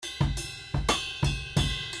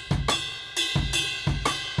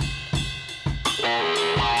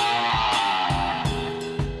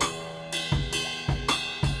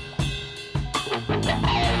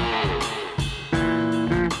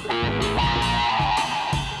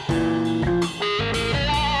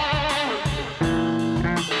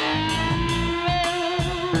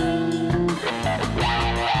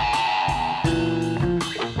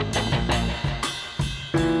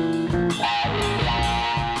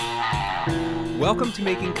Welcome to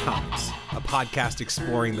Making Comics, a podcast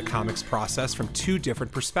exploring the comics process from two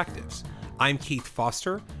different perspectives. I'm Keith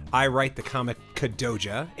Foster. I write the comic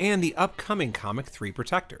Kadoja and the upcoming comic Three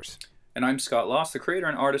Protectors. And I'm Scott Loss, the creator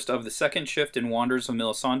and artist of The Second Shift in Wanderers of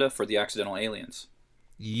Melisande for the Accidental Aliens.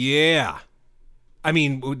 Yeah. I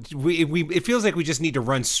mean, it feels like we just need to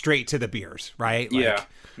run straight to the beers, right? Like, yeah.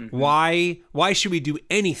 Why should we do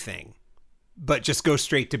anything but just go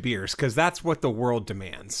straight to beers? Because that's what the world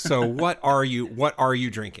demands. So what are you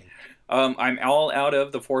drinking? I'm all out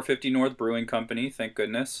of the 450 North Brewing Company, thank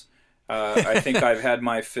goodness. I think I've had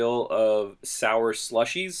my fill of sour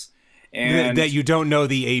slushies. And that you don't know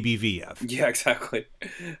the ABV of. Yeah, exactly.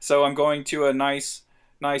 So I'm going to a nice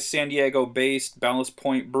San Diego-based Ballast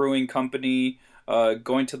Point Brewing Company,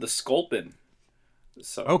 going to the Sculpin.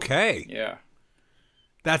 So okay. Yeah.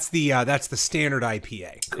 That's the standard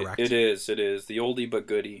IPA, correct? It is the oldie but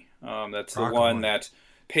goodie. That's the Rock one on. that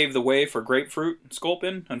paved the way for grapefruit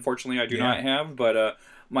Sculpin. Unfortunately, I do not have, but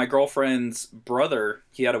my girlfriend's brother,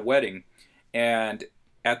 he had a wedding, and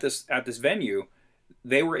at this venue,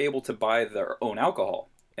 they were able to buy their own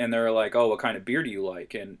alcohol, and they're like, "Oh, what kind of beer do you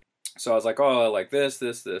like?" And so I was like, "Oh, I like this,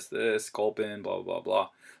 Sculpin, blah blah blah."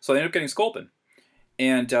 So they ended up getting Sculpin,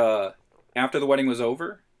 and after the wedding was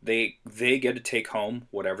over, they get to take home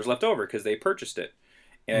whatever's left over because they purchased it,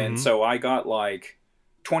 and so I got like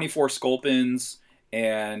 24 Sculpins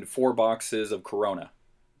and 4 boxes of Corona.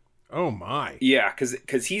 Oh my! Yeah,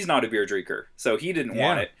 because he's not a beer drinker, so he didn't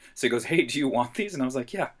want it. So he goes, "Hey, do you want these?" And I was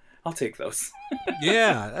like, "Yeah, I'll take those."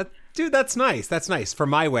 Yeah, dude, that's nice. That's nice. For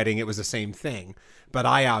my wedding, it was the same thing, but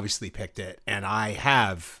I obviously picked it, and I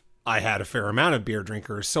had a fair amount of beer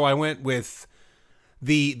drinkers, so I went with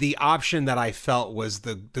the option that I felt was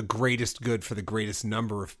the greatest good for the greatest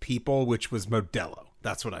number of people, which was Modelo.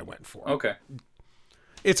 That's what I went for. Okay.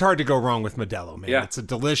 It's hard to go wrong with Modelo, man. Yeah. It's a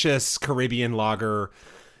delicious Caribbean lager.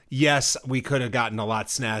 Yes, we could have gotten a lot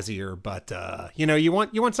snazzier, but you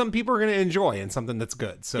want something people are going to enjoy and something that's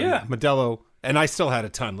good. So Yeah. Modelo, and I still had a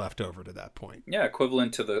ton left over to that point. Yeah,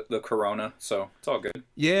 equivalent to the Corona, so it's all good.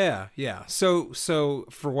 Yeah. So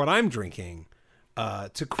for what I'm drinking,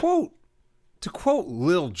 to quote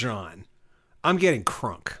Lil Jon, I'm getting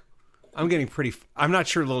crunk. I'm not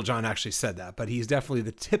sure Lil Jon actually said that, but he's definitely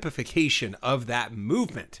the typification of that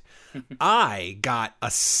movement. I got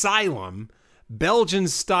Asylum Belgian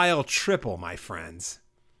style triple, my friends.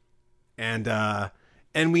 And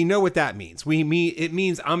we know what that means. It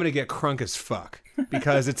means I'm going to get crunk as fuck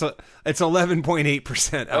because it's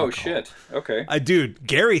 11.8% alcohol. Oh shit. Okay. Dude,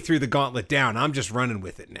 Gary threw the gauntlet down. I'm just running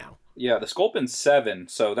with it now. Yeah, the Sculpin's 7,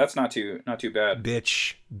 so that's not too bad.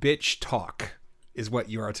 Bitch talk is what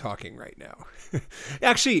you are talking right now.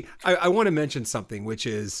 Actually, I want to mention something, which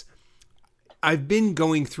is I've been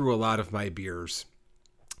going through a lot of my beers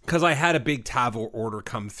because I had a big Tavo order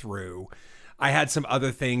come through. I had some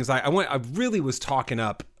other things. I really was talking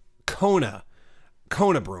up Kona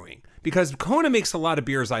Brewing because Kona makes a lot of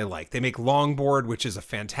beers I like. They make Longboard, which is a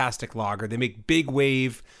fantastic lager. They make Big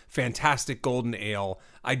Wave, fantastic golden ale.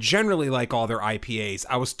 I generally like all their IPAs.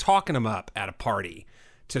 I was talking them up at a party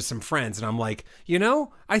to some friends, and I'm like,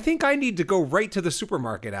 I think I need to go right to the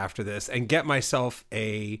supermarket after this and get myself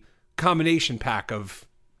a combination pack of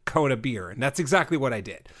Kona beer, and that's exactly what I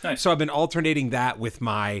did. Nice. So I've been alternating that with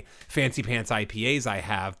my Fancy Pants IPAs I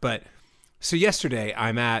have. But so yesterday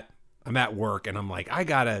I'm at work, and I'm like,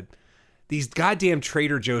 these goddamn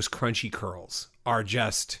Trader Joe's Crunchy Curls are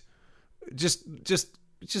just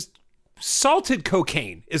salted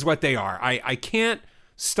cocaine is what they are. I can't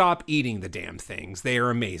stop eating the damn things. They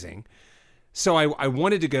are amazing. So I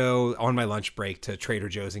wanted to go on my lunch break to Trader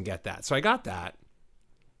Joe's and get that. So I got that.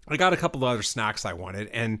 I got a couple of other snacks I wanted,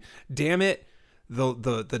 and damn it,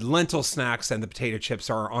 the lentil snacks and the potato chips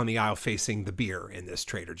are on the aisle facing the beer in this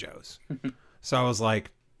Trader Joe's. So I was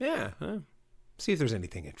like, see if there's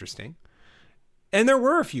anything interesting. And there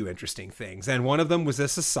were a few interesting things, and one of them was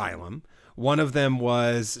this Asylum. One of them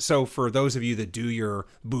was, so for those of you that do your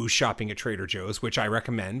booze shopping at Trader Joe's, which I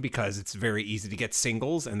recommend because it's very easy to get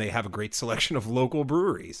singles and they have a great selection of local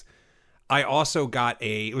breweries. I also got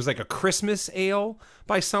it was like a Christmas ale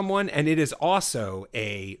by someone, and it is also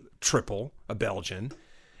a triple, a Belgian.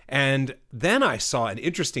 And then I saw an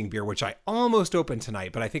interesting beer, which I almost opened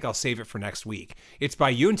tonight, but I think I'll save it for next week. It's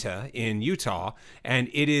by Yunta in Utah, and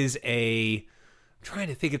it is I'm trying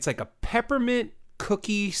to think, it's like a peppermint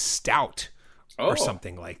cookie stout or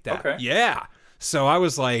something like that. Okay. Yeah. So I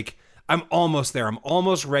was like, I'm almost there. I'm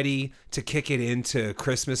almost ready to kick it into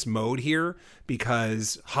Christmas mode here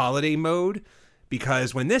holiday mode,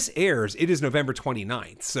 because when this airs, it is November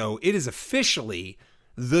 29th. So it is officially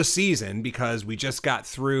the season because we just got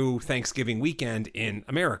through Thanksgiving weekend in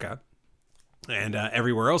America, and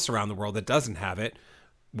everywhere else around the world that doesn't have it,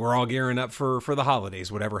 we're all gearing up for the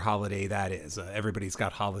holidays, whatever holiday that is. Everybody's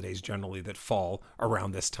got holidays generally that fall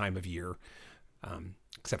around this time of year,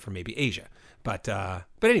 except for maybe Asia. But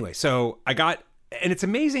anyway, so I got, and it's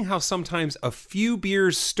amazing how sometimes a few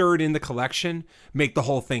beers stirred in the collection make the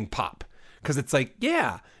whole thing pop. Because it's like,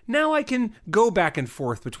 yeah, now I can go back and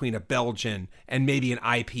forth between a Belgian and maybe an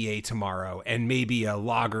IPA tomorrow and maybe a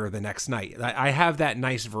lager the next night. I have that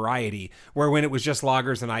nice variety where when it was just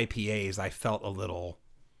lagers and IPAs, I felt a little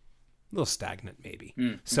stagnant maybe.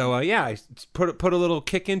 Mm-hmm. So yeah, I put a little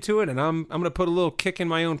kick into it, and I'm going to put a little kick in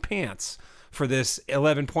my own pants for this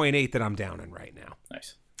 11.8 that I'm down in right now.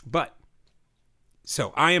 Nice. But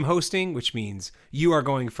so I am hosting, which means you are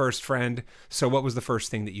going first, friend. So what was the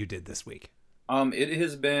first thing that you did this week? It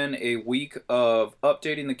has been a week of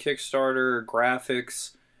updating the Kickstarter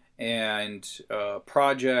graphics and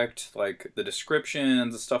project, like the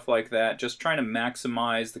descriptions and stuff like that. Just trying to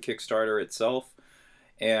maximize the Kickstarter itself,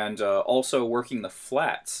 and also working the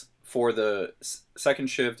flats for the second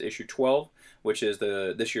shift issue 12, which is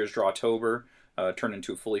this year's Drawtober, turned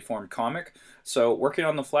into a fully formed comic. So working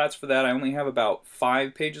on the flats for that, I only have about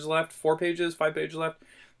 5 pages left.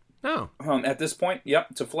 Oh. At this point,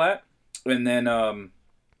 yep, to flat, and then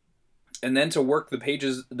to work the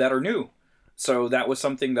pages that are new. So that was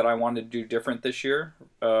something that I wanted to do different this year.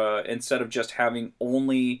 Instead of just having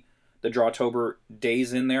only the Drawtober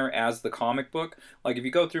days in there as the comic book. Like if you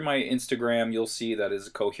go through my Instagram, you'll see that is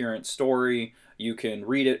a coherent story. You can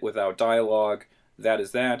read it without dialogue. That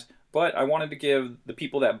is that. But I wanted to give the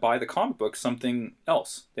people that buy the comic book something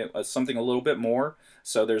else, something a little bit more.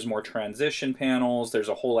 So there's more transition panels. There's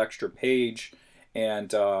a whole extra page, and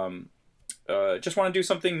just want to do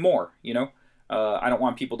something more. You know, I don't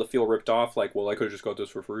want people to feel ripped off. Like, well, I could have just got this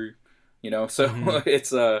for free. You know, so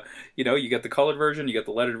it's you know, you get the colored version, you get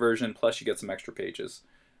the lettered version, plus you get some extra pages.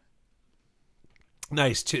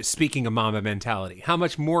 Nice. Speaking of Mamba mentality, how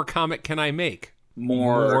much more comic can I make?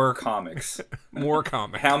 More comics. More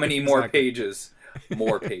comics. How many more pages?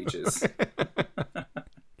 More pages.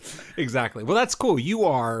 Exactly. Well, that's cool. You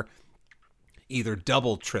are either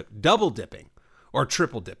double dipping or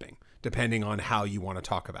triple dipping, depending on how you want to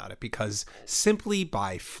talk about it, because simply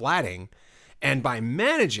by flatting and by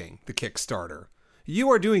managing the Kickstarter,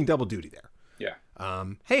 you are doing double duty there. Yeah.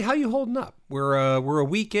 Hey, how you holding up? We're a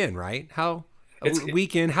week in, right?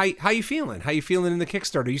 Week in. How you feeling? How you feeling in the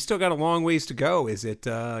Kickstarter? You still got a long ways to go. Is it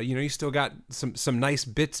you still got some nice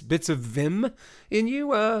bits of vim in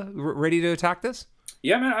you, ready to attack this?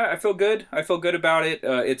 Yeah, man, I feel good. I feel good about it.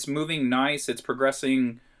 It's moving nice. It's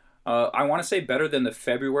progressing. I want to say better than the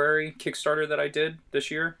February Kickstarter that I did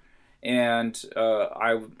this year. And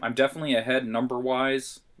I'm definitely ahead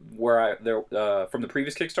number-wise from the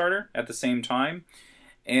previous Kickstarter at the same time.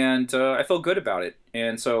 And I feel good about it.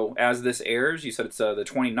 And so as this airs, you said it's the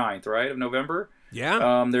 29th, right, of November?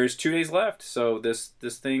 Yeah. There's 2 days left. So this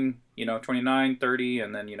thing, 29, 30,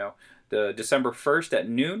 and then, the December 1st at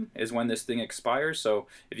noon is when this thing expires. So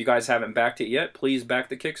if you guys haven't backed it yet, please back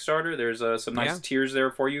the Kickstarter. There's some nice tiers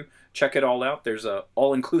there for you. Check it all out. There's a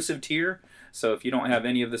all-inclusive tier. So if you don't have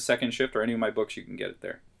any of the second shift or any of my books, you can get it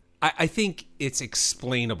there. I think it's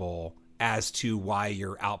explainable as to why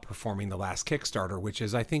you're outperforming the last Kickstarter, which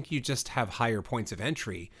is I think you just have higher points of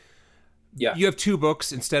entry. Yeah. You have 2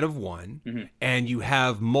 books instead of 1, and you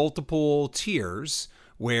have multiple tiers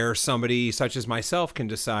where somebody such as myself can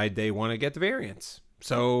decide they want to get the variants.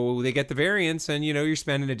 So they get the variants, and you're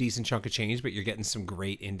spending a decent chunk of change, but you're getting some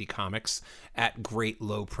great indie comics at great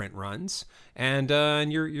low print runs, and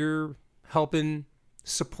you're helping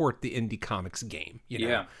support the indie comics game.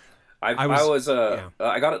 Yeah. I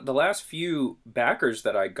got the last few backers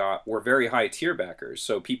that I got were very high tier backers.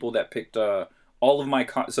 So people that picked all of my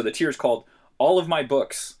so the tier is called all of my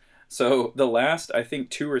books. So the last, I think,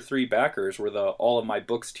 2 or 3 backers were the all of my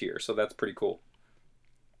books tier. So that's pretty cool.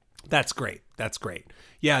 That's great.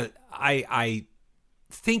 Yeah, I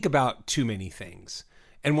think about too many things.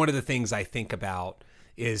 And one of the things I think about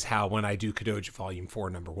is how when I do Kadoja Volume 4,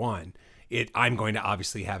 number 1, I'm going to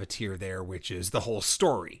obviously have a tier there, which is the whole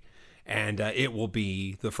story. And it will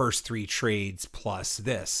be the first 3 trades plus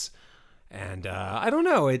this. And I don't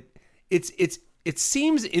know. It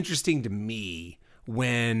seems interesting to me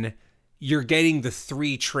when you're getting the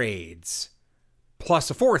 3 trades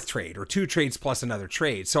plus a 4th trade, or 2 trades plus another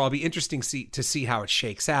trade. So I'll be interesting to see how it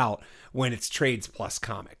shakes out when it's trades plus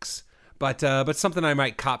comics. But something I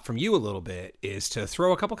might cop from you a little bit is to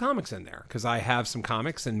throw a couple comics in there, because I have some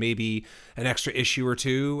comics and maybe an extra issue or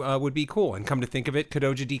two would be cool. And come to think of it,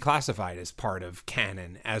 Kadoja Declassified is part of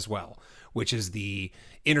canon as well, which is the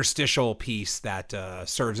interstitial piece that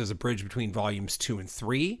serves as a bridge between volumes 2 and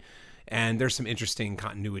 3. And there's some interesting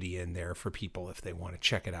continuity in there for people if they want to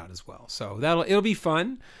check it out as well. So it'll be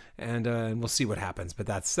fun, and we'll see what happens. But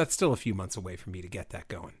that's still a few months away for me to get that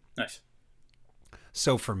going. Nice.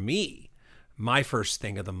 So for me, my first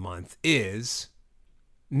thing of the month is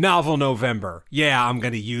Novel November. Yeah, I'm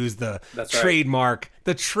going to use the trademark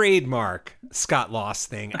Scott Loss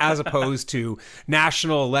thing, as opposed to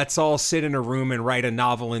National Let's All Sit in a Room and Write a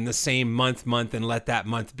Novel in the Same Month, and let that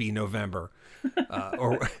month be November.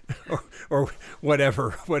 Or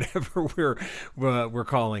whatever we're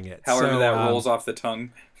calling it. However that rolls off the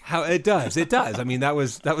tongue. How it does. I mean, that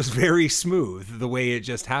was very smooth, the way it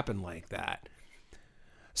just happened like that.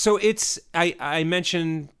 So I've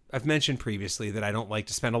mentioned previously that I don't like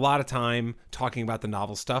to spend a lot of time talking about the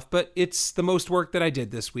novel stuff, but it's the most work that I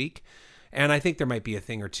did this week, and I think there might be a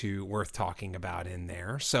thing or two worth talking about in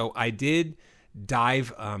there. So I did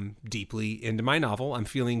dive deeply into my novel. I'm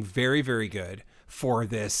feeling very, very good for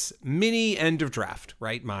this mini end of draft,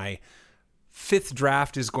 right? My 5th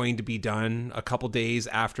draft is going to be done a couple days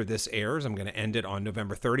after this airs. I'm going to end it on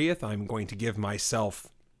November 30th. I'm going to give myself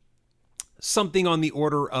something on the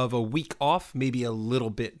order of a week off, maybe a little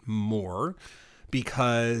bit more,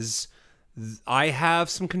 because I have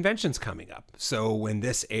some conventions coming up. So when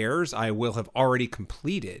this airs, I will have already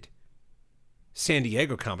completed San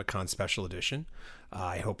Diego Comic-Con Special Edition.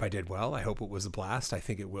 I hope I did well. I hope it was a blast. I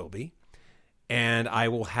think it will be. And I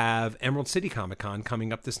will have Emerald City Comic-Con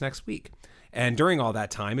coming up this next week. And during all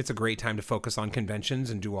that time, it's a great time to focus on conventions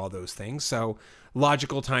and do all those things. So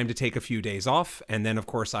logical time to take a few days off. And then, of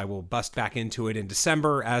course, I will bust back into it in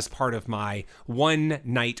December as part of my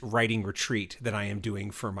one-night writing retreat that I am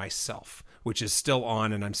doing for myself, which is still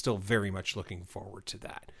on, and I'm still very much looking forward to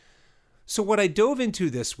that. So what I dove into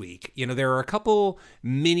this week, there are a couple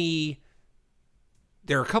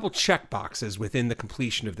check boxes within the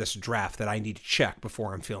completion of this draft that I need to check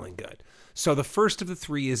before I'm feeling good. So the first of the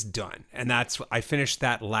 3 is done, and I finished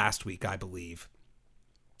that last week, I believe,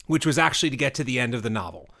 which was actually to get to the end of the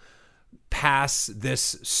novel. Pass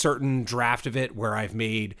this certain draft of it where I've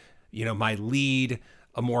made, my lead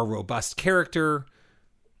a more robust character,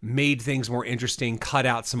 made things more interesting, cut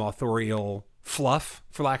out some authorial fluff,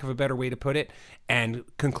 for lack of a better way to put it, and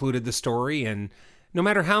concluded the story. And no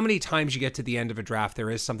matter how many times you get to the end of a draft,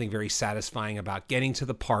 there is something very satisfying about getting to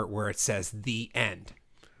the part where it says the end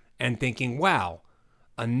and thinking, wow,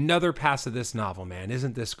 another pass of this novel, man,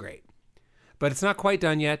 isn't this great? But it's not quite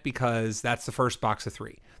done yet, because that's the first box of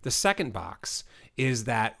 3. The second box is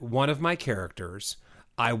that one of my characters,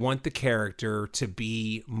 I want the character to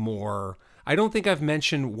be more... I don't think I've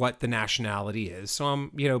mentioned what the nationality is. So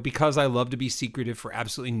I'm, because I love to be secretive for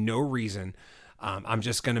absolutely no reason, I'm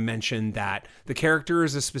just going to mention that the character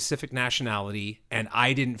is a specific nationality, and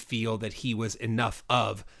I didn't feel that he was enough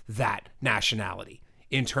of that nationality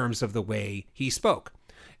in terms of the way he spoke.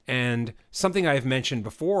 And something I've mentioned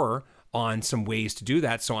before on some ways to do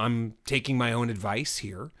that, so I'm taking my own advice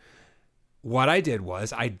here. What I did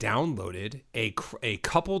was I downloaded a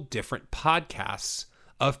couple different podcasts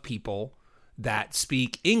of people that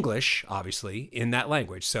speak English, obviously, in that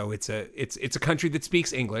language. So it's a country that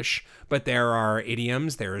speaks English, but there are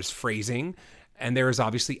idioms, there is phrasing, and there is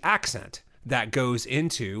obviously accent that goes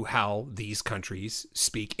into how these countries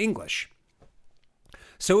speak English.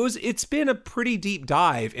 So it's been a pretty deep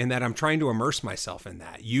dive in that I'm trying to immerse myself in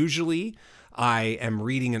that. Usually I am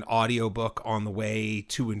reading an audiobook on the way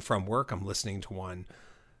to and from work. I'm listening to one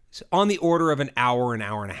on the order of an hour and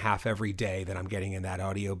a half every day that I'm getting in that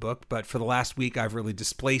audiobook. But for the last week, I've really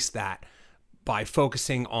displaced that by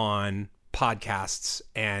focusing on podcasts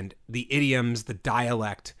and the idioms, the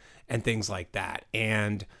dialect, and things like that.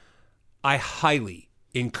 And I highly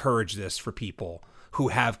encourage this for people who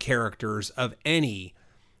have characters of any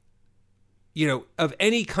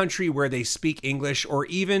country where they speak English, or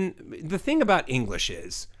even the thing about English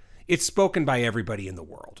is it's spoken by everybody in the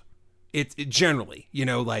world. It generally,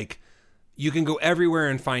 you can go everywhere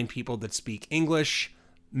and find people that speak English.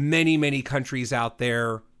 Many, many countries out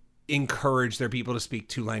there encourage their people to speak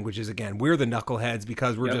 2 languages. Again, we're the knuckleheads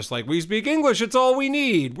because we're just like, we speak English. It's all we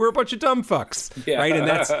need. We're a bunch of dumb fucks. Yeah. Right. And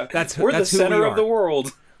that's we're the center of the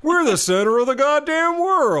world. We're the center of the goddamn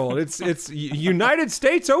world. It's United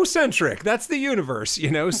States ocentric. That's the universe,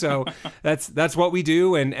 So that's what we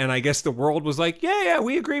do. And I guess the world was like, yeah,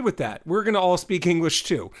 we agree with that. We're gonna all speak English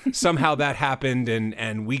too. Somehow that happened,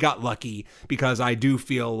 and we got lucky because I do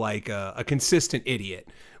feel like a consistent idiot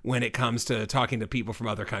when it comes to talking to people from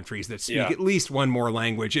other countries that speak at least one more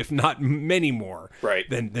language, if not many more,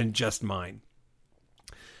 than just mine.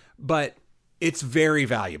 But it's very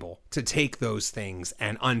valuable to take those things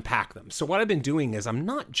and unpack them. So what I've been doing is I'm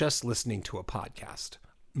not just listening to a podcast,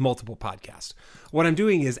 multiple podcasts. What I'm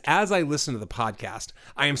doing is as I listen to the podcast,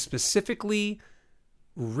 I am specifically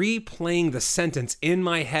replaying the sentence in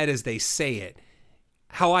my head as they say it,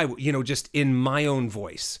 how I, just in my own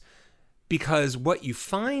voice. Because what you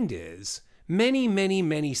find is many, many,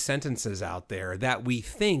 many sentences out there that we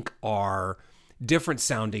think are different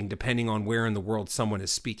sounding depending on where in the world someone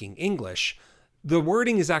is speaking English, the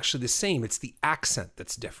wording is actually the same. It's the accent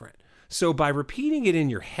that's different. So by repeating it in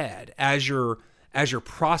your head as you're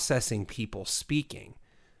processing people speaking,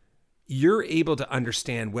 you're able to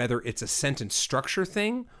understand whether it's a sentence structure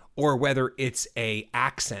thing or whether it's a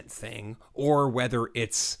accent thing or whether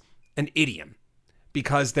it's an idiom.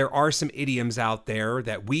 Because there are some idioms out there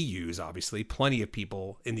that we use, obviously. Plenty of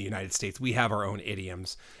people in the United States, we have our own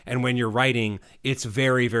idioms. And when you're writing, it's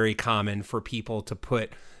very, very common for people to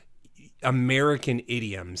put American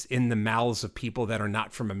idioms in the mouths of people that are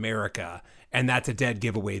not from America. And that's a dead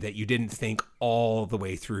giveaway that you didn't think all the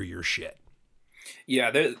way through your shit.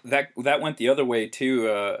 Yeah, that went the other way too.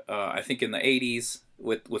 I think in the 80s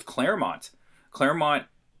with Claremont. Claremont,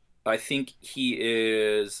 I think he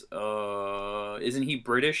is, isn't he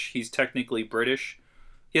British? He's technically British.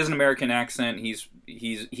 He has an American accent. He's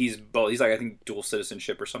both. He's like, I think, dual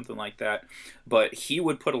citizenship or something like that. But he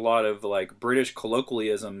would put a lot of like British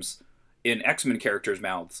colloquialisms in X-Men characters'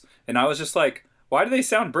 mouths. And I was just like, why do they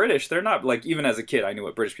sound British? They're not, like, even as a kid, I knew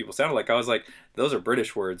what British people sounded like. I was like, those are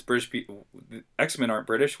British words. British people, X-Men aren't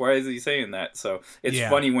British. Why is he saying that? So it's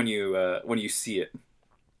funny when you see it.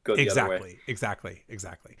 Go the other way. Exactly.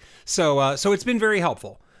 So it's been very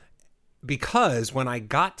helpful because when I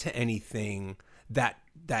got to anything that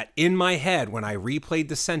in my head, when I replayed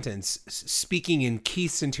the sentence speaking in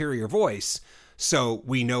Keith's interior voice, so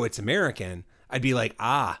we know it's American, I'd be like,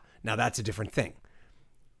 now that's a different thing.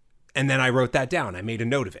 And then I wrote that down. I made a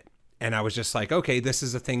note of it. And I was just like, okay, this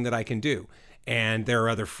is a thing that I can do. And there are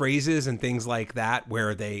other phrases and things like that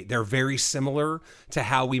where they're very similar to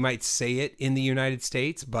how we might say it in the United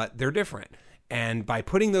States, but they're different. And by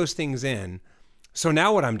putting those things in, so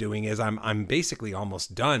now what I'm doing is I'm basically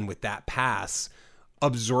almost done with that pass,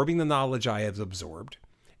 absorbing the knowledge I have absorbed,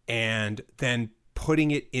 and then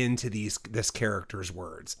putting it into this character's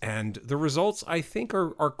words. And the results, I think,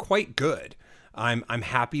 are quite good. I'm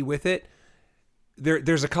happy with it.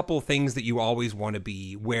 There's a couple of things that you always want to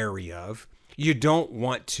be wary of. You don't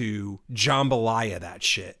want to jambalaya that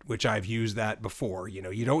shit, which I've used that before.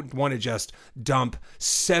 You don't want to just dump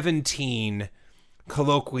 17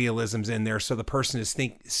 colloquialisms in there so the person is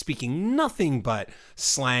speaking nothing but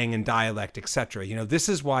slang and dialect, etc. This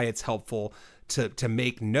is why it's helpful to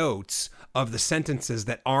make notes of the sentences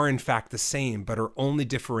that are in fact the same but are only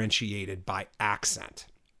differentiated by accent.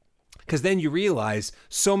 Because then you realize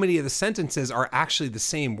so many of the sentences are actually the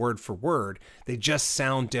same word for word. They just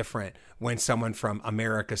sound different when someone from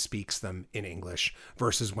America speaks them in English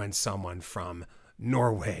versus when someone from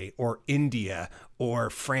Norway or India or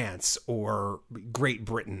France or Great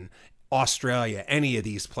Britain, Australia, any of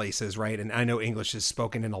these places, right? And I know English is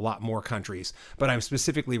spoken in a lot more countries, but I'm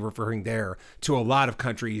specifically referring there to a lot of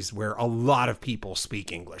countries where a lot of people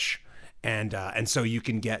speak English. And so you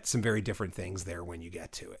can get some very different things there when you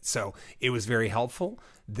get to it. So it was very helpful.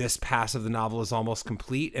 This pass of the novel is almost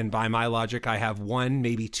complete. And by my logic, I have 1,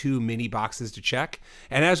 maybe 2 mini boxes to check.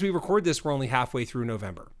 And as we record this, we're only halfway through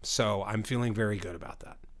November. So I'm feeling very good about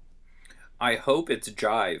that. I hope it's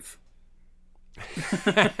jive.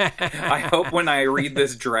 I hope when I read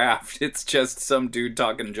this draft, it's just some dude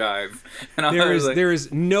talking jive. And there is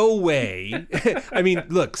no way. I mean,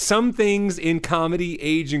 look, some things in comedy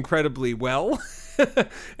age incredibly well,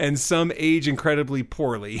 and some age incredibly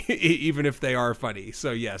poorly, even if they are funny.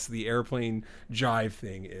 So yes, the airplane jive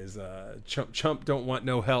thing is chump don't want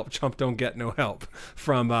no help, chump don't get no help.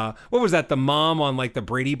 From what was that? The mom on like the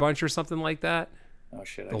Brady Bunch or something like that. Oh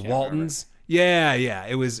shit! The Waltons. Remember. Yeah.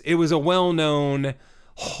 It was a well-known,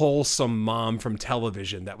 wholesome mom from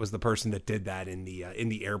television that was the person that did that in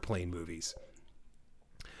the airplane movies.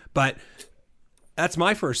 But that's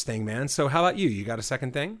my first thing, man. So how about you? You got a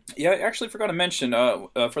second thing? Yeah, I actually forgot to mention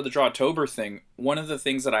for the Drawtober thing, one of the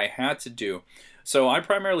things that I had to do. So I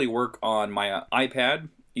primarily work on my iPad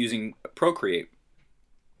using Procreate.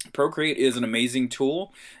 Procreate is an amazing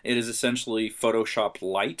tool. It is essentially Photoshop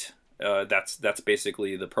Lite. That's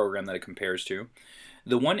basically the program that it compares to.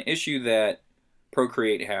 The one issue that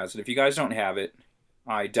Procreate has, and if you guys don't have it,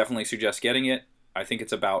 I definitely suggest getting it. I think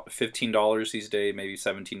it's about $15 these days, maybe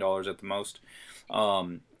 $17 at the most.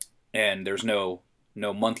 And there's no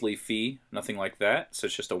monthly fee, nothing like that. So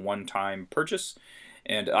it's just a one-time purchase.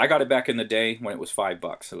 And I got it back in the day when it was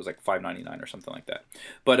 $5. It was like $5.99 or something like that.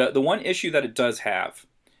 But the one issue that it does have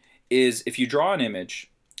is if you draw an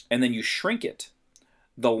image and then you shrink it,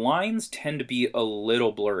 the lines tend to be a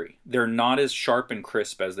little blurry. They're not as sharp and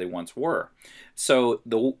crisp as they once were. So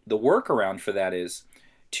the workaround for that is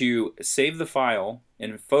to save the file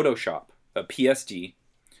in Photoshop, a PSD,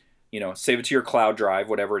 save it to your cloud drive,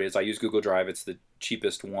 whatever it is. I use Google Drive. It's the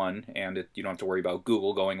cheapest one, and you don't have to worry about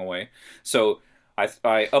Google going away. So I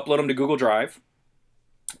upload them to Google Drive,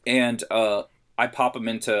 and I pop them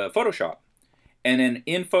into Photoshop. And then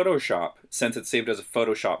in Photoshop, since it's saved as a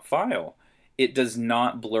Photoshop file, it does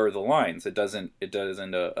not blur the lines. It doesn't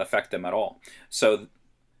affect them at all. So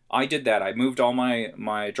I did that. I moved all my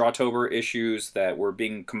Drawtober issues that were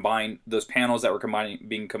being combined, those panels that were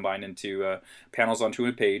being combined into panels onto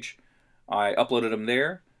a page. I uploaded them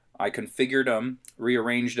there. I configured them,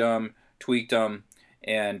 rearranged them, tweaked them,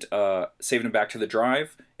 and saved them back to the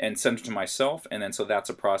drive and sent them to myself. And then so that's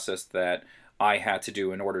a process that I had to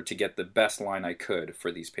do in order to get the best line I could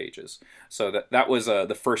for these pages. So that was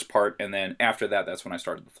the first part, and then after that, that's when I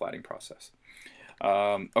started the flatting process.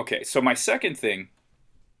 Okay, so my second thing...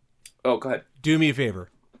 Oh, go ahead. Do me a favor.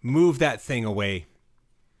 Move that thing away.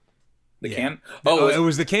 The can? Oh, it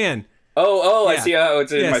was the can. Oh, yeah. I see how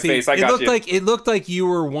it's in my face. I got you. It looked like you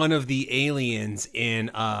were one of the aliens in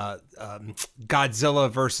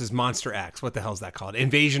Godzilla versus Monster X. What the hell is that called?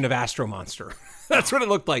 Invasion of Astro Monster. That's what it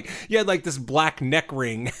looked like. You had like this black neck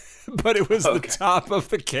ring, but it was the top of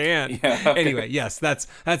the can. Yeah, okay. Anyway, yes, that's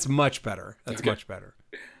much better. That's much better.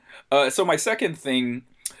 So my second thing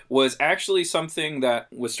was actually something that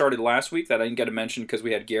was started last week that I didn't get to mention because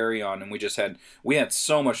we had Gary on, and we had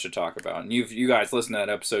so much to talk about. And you guys listen to that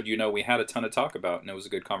episode, we had a ton to talk about, and it was a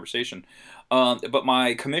good conversation. But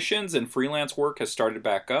my commissions and freelance work has started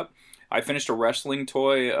back up. I finished a wrestling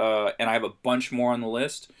toy, and I have a bunch more on the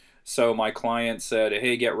list. So my client said,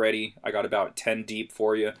 hey, get ready. I got about 10 deep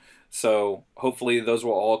for you. So hopefully those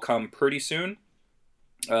will all come pretty soon.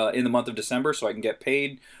 In the month of December, so I can get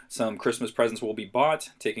paid. Some Christmas presents will be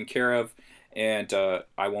bought, taken care of, and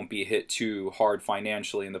I won't be hit too hard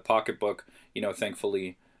financially in the pocketbook.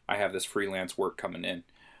 Thankfully, I have this freelance work coming in.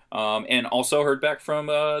 And also heard back from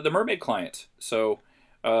the mermaid client. So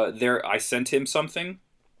I sent him something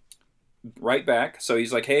right back. So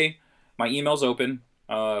he's like, hey, my email's open.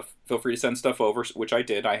 Feel free to send stuff over, which I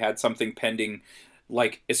did. I had something pending.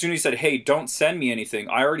 Like, as soon as he said, hey, don't send me anything,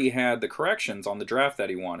 I already had the corrections on the draft that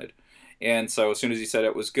he wanted. And so as soon as he said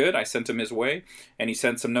it was good, I sent him his way, and he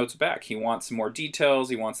sent some notes back. He wants some more details,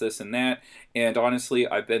 he wants this and that, and honestly,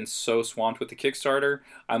 I've been so swamped with the Kickstarter,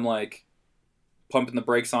 I'm like pumping the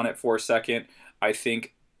brakes on it for a second. I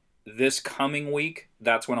think this coming week,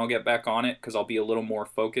 that's when I'll get back on it, because I'll be a little more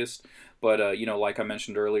focused. But, like I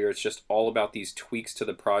mentioned earlier, it's just all about these tweaks to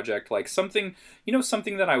the project. Like something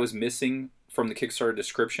that I was missing from the Kickstarter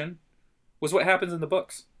description was what happens in the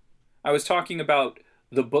books. I was talking about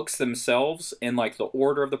the books themselves and like the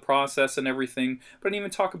order of the process and everything, but I didn't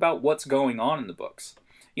even talk about what's going on in the books.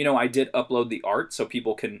 I did upload the art so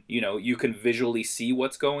people can, you can visually see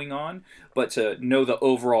what's going on, but to know the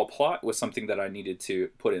overall plot was something that I needed to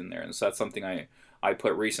put in there. And so that's something I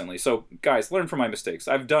put recently. So guys, learn from my mistakes.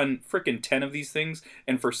 I've done freaking 10 of these things,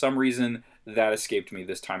 and for some reason that escaped me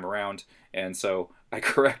this time around. And so I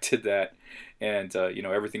corrected that, and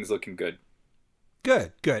everything's looking good.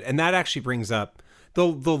 Good. And that actually brings up the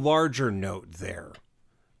larger note there,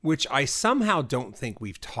 which I somehow don't think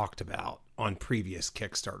we've talked about on previous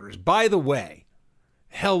Kickstarters. By the way,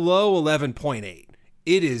 hello 11.8.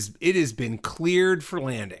 It has been cleared for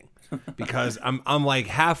landing, because I'm like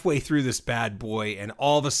halfway through this bad boy, and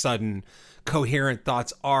all of a sudden Coherent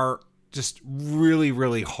Thoughts are just really,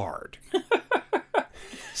 really hard.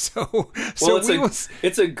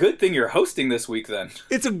 It's a good thing you're hosting this week then.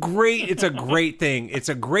 It's a great thing. It's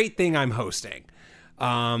a great thing I'm hosting.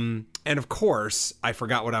 And of course, I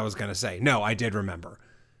forgot what I was going to say. No, I did remember.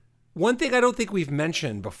 One thing I don't think we've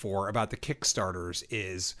mentioned before about the Kickstarters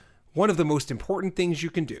is one of the most important things you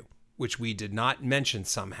can do, which we did not mention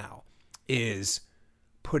somehow, is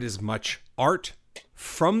put as much art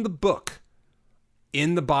from the book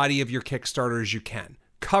in the body of your Kickstarter as you can.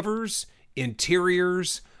 Covers,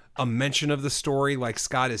 interiors, a mention of the story, like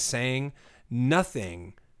Scott is saying.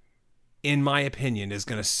 Nothing in my opinion, is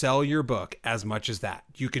going to sell your book as much as that.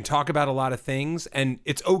 You can talk about a lot of things, and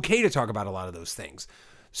it's okay to talk about a lot of those things.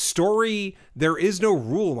 Story, there is no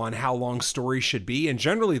rule on how long stories should be, and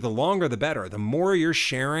generally the longer the better. The more you're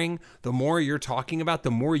sharing, the more you're talking about,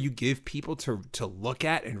 the more you give people to look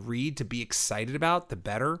at and read, to be excited about, the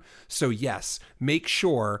better. So yes, make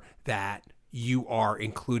sure that you are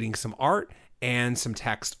including some art and some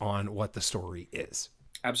text on what the story is.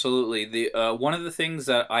 Absolutely. The one of the things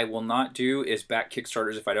that I will not do is back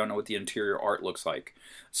Kickstarters if I don't know what the interior art looks like.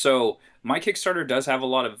 So my Kickstarter does have a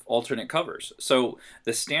lot of alternate covers. So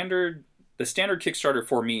the standard Kickstarter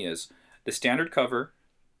for me is the standard cover,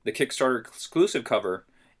 the Kickstarter exclusive cover,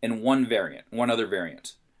 and one other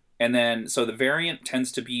variant. And then, so the variant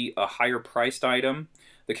tends to be a higher priced item.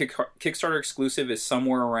 The Kickstarter exclusive is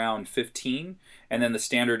somewhere around 15, and then the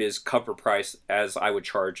standard is cover price as I would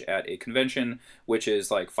charge at a convention, which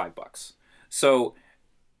is like $5. So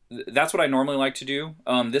that's what I normally like to do.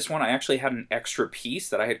 This one, I actually had an extra piece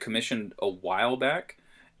that I had commissioned a while back,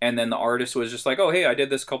 and then the artist was just like, oh, hey, I did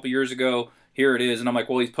this a couple years ago. Here it is. And I'm like,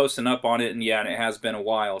 well, he's posting up on it, and yeah, and it has been a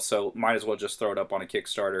while, so might as well just throw it up on a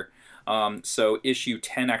Kickstarter. So issue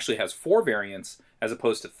 10 actually has 4 variants as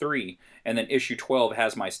opposed to 3, and then issue 12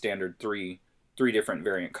 has my standard three different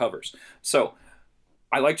variant covers. So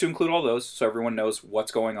I like to include all those so everyone knows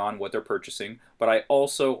what's going on, what they're purchasing, but I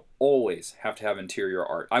also always have to have interior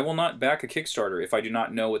art. I will not back a Kickstarter if I do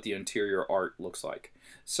not know what the interior art looks like.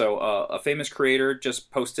 So a famous creator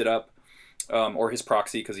just posted up, or his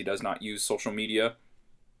proxy, because he does not use social media,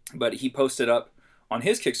 but he posted up on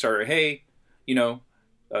his Kickstarter, hey,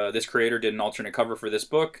 this creator did an alternate cover for this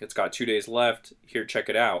book. It's got 2 days left. Here, check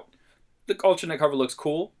it out. The alternate cover looks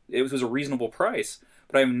cool. It was a reasonable price,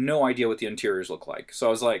 but I have no idea what the interiors look like. So I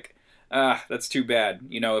was like, that's too bad.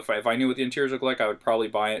 If I knew what the interiors look like, I would probably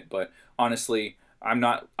buy it. But honestly, I'm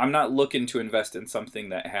not looking to invest in something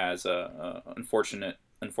that has unfortunately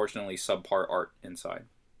subpar art inside.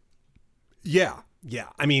 Yeah.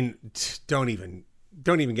 I mean, don't even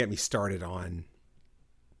get me started on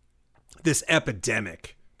this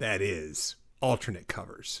epidemic that is alternate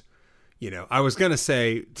covers. I was going to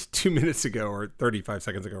say 2 minutes ago or 35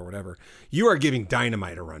 seconds ago or whatever, you are giving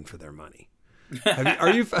Dynamite a run for their money.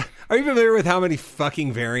 Are you familiar with how many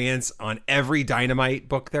fucking variants on every Dynamite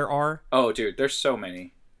book there are? Oh, dude, there's so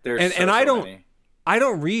many. I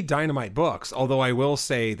don't read Dynamite books, although I will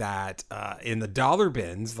say that in the dollar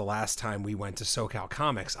bins, the last time we went to SoCal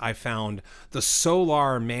Comics, I found the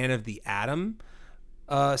Solar Man of the Atom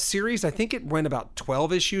series. I think it went about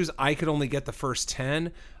 12 issues. I could only get the first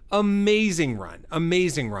 10. Amazing run.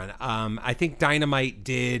 I think Dynamite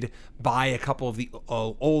did buy a couple of the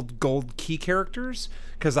old gold key characters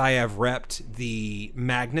because I have repped the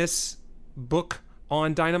Magnus book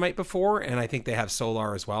on Dynamite before, and I think they have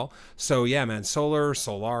Solar as well. So yeah, man,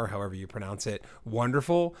 Solar, however you pronounce it,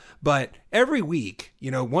 wonderful. But every week,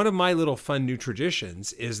 one of my little fun new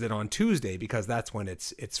traditions is that on Tuesday, because that's when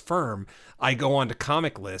it's firm, I go on to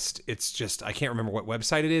Comic List. It's just, I can't remember what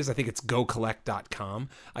website it is. I think it's gocollect.com.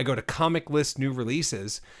 I go to Comic List new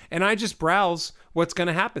releases, and I just browse what's going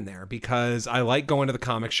to happen there because I like going to the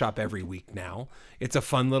comic shop every week now. It's a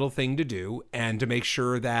fun little thing to do and to make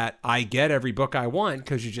sure that I get every book I want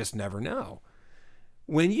because you just never know.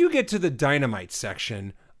 When you get to the Dynamite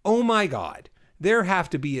section, oh my God, there have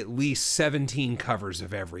to be at least 17 covers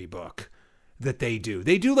of every book that they do.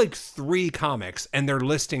 They do like 3 comics and their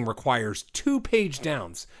listing requires 2 page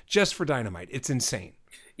downs just for Dynamite. It's insane.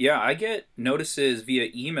 Yeah, I get notices via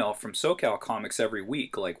email from SoCal Comics every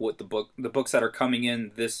week, like what the books that are coming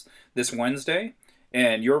in this Wednesday.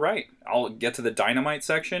 And you're right. I'll get to the Dynamite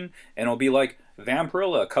section, and it'll be like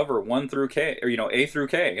Vampirilla cover 1 through K, or A through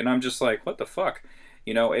K, and I'm just like, what the fuck,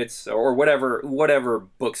 It's or whatever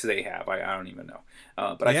books they have. I don't even know.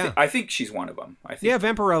 But I think she's one of them.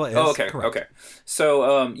 Vampirilla is. Oh, okay, correct. Okay.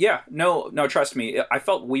 So no, trust me. I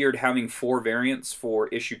felt weird having 4 variants for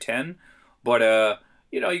issue 10, but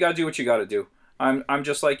you gotta do what you gotta do. I'm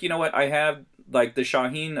just like, what? I have like the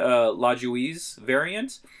Shaheen Lajuiz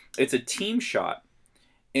variant. It's a team shot.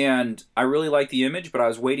 And I really like the image, but I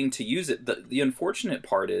was waiting to use it. The unfortunate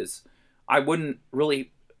part is I wouldn't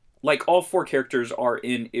really... Like, all 4 characters are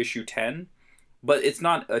in issue 10, but it's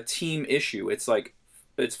not a team issue. It's like...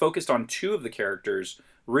 It's focused on 2 of the characters,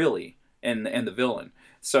 really, and the villain.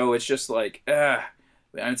 So it's just like, and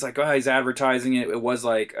it's like, he's advertising it. It was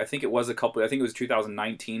like... I think it was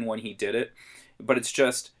 2019 when he did it. But it's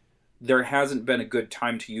just... There hasn't been a good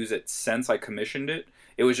time to use it since I commissioned it.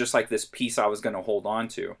 It was just like this piece I was going to hold on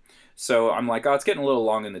to. So I'm like, it's getting a little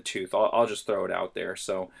long in the tooth. I'll just throw it out there.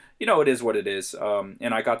 So, it is what it is.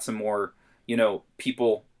 And I got some more,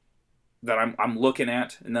 people that I'm looking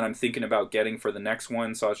at and then I'm thinking about getting for the next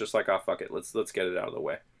one. So I was just like, oh, fuck it. Let's get it out of the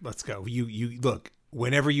way. Let's go. You look,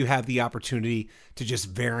 whenever you have the opportunity to just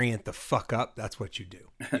variant the fuck up, that's what you do.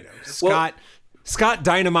 You know, Scott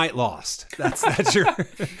Dynamite lost. That's your.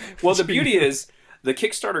 Well, the beauty is the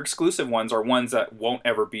Kickstarter exclusive ones are ones that won't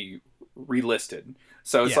ever be relisted.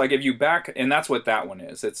 So it's like if you back, and that's what that one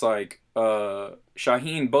is. It's like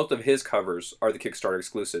Shaheen, both of his covers are the Kickstarter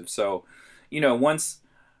exclusive. So, once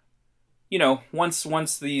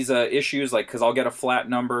these issues, like, because I'll get a flat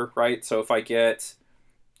number, right? So if I get,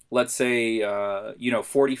 let's say,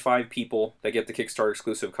 45 people that get the Kickstarter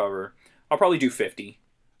exclusive cover, I'll probably do 50.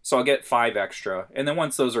 So I'll get 5 extra. And then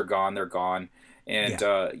once those are gone, they're gone. And,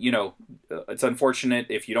 it's unfortunate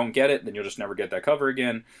if you don't get it, then you'll just never get that cover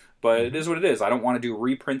again. But it is what it is. I don't want to do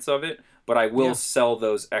reprints of it, but I will sell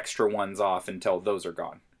those extra ones off until those are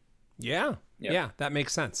gone. Yeah, that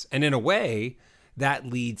makes sense. And in a way, that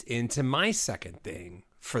leads into my second thing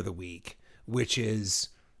for the week, which is,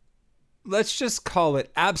 let's just call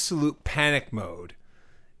it absolute panic mode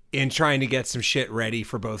in trying to get some shit ready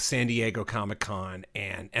for both San Diego Comic-Con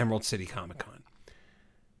and Emerald City Comic-Con.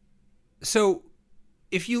 So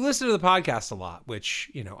if you listen to the podcast a lot,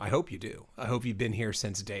 which, I hope you do, I hope you've been here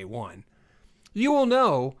since day one, you will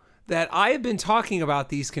know that I have been talking about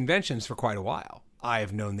these conventions for quite a while. I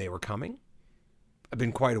have known they were coming. I've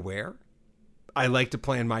been quite aware. I like to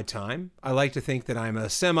plan my time. I like to think that I'm a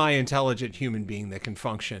semi-intelligent human being that can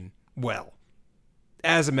function well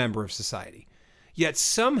as a member of society. Yet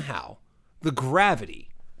somehow the gravity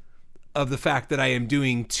of the fact that I am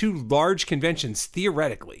doing 2 large conventions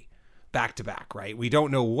theoretically back to back, right? We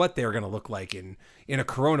don't know what they're going to look like in a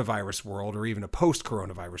coronavirus world or even a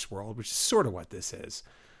post-coronavirus world, which is sort of what this is,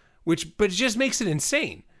 but it just makes it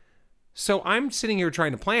insane. So I'm sitting here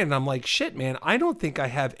trying to plan and I'm like, shit, man, I don't think I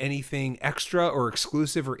have anything extra or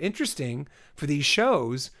exclusive or interesting for these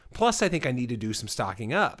shows. Plus, I think I need to do some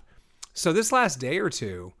stocking up. So this last day or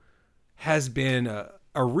two has been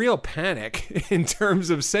a real panic in terms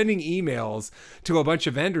of sending emails to a bunch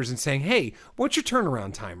of vendors and saying, hey, what's your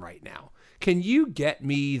turnaround time right now? Can you get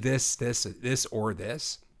me this, or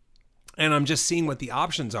this? And I'm just seeing what the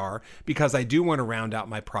options are because I do want to round out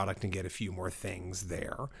my product and get a few more things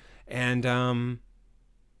there. And I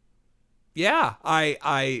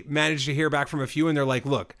managed to hear back from a few and they're like,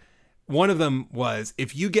 look, one of them was,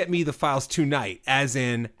 if you get me the files tonight, as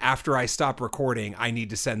in after I stop recording, I need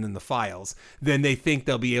to send them the files, then they think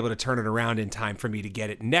they'll be able to turn it around in time for me to get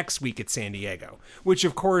it next week at San Diego. Which,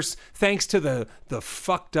 of course, thanks to the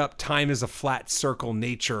fucked up time is a flat circle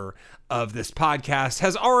nature of this podcast,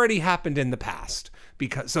 has already happened in the past.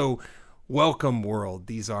 So, welcome world.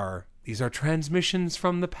 These are transmissions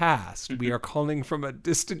from the past. We are calling from a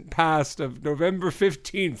distant past of November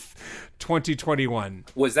 15th, 2021.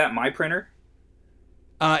 Was that my printer?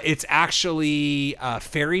 It's actually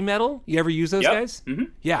Fairy Metal. You ever use those guys? Mm-hmm.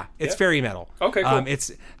 Yeah, it's Fairy Metal. Okay, cool.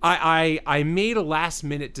 I made a last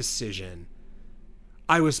minute decision.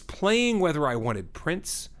 I was playing whether I wanted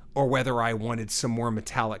prints or whether I wanted some more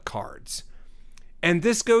metallic cards. And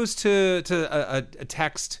this goes to a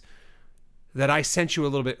text that I sent you a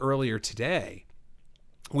little bit earlier today,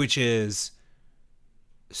 which is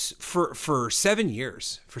for 7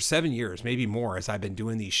 years, maybe more, as I've been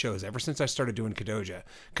doing these shows, ever since I started doing Kadoja,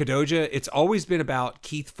 it's always been about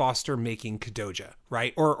Keith Foster making Kadoja,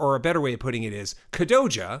 right? Or a better way of putting it is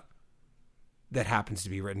Kadoja that happens to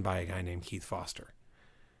be written by a guy named Keith Foster.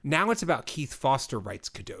 Now it's about Keith Foster writes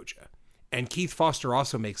Kadoja. And Keith Foster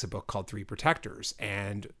also makes a book called Three Protectors,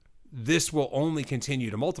 and this will only continue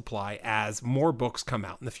to multiply as more books come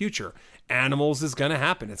out in the future. Animals is going to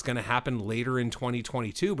happen. It's going to happen later in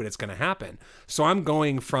 2022, but it's going to happen. So I'm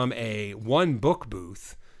going from a 1-book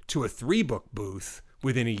booth to a 3-book booth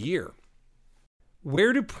within a year.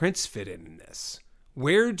 Where do prints fit in this?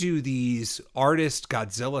 Where do these artist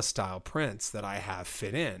Godzilla style prints that I have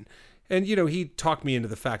fit in? And, he talked me into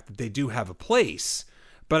the fact that they do have a place,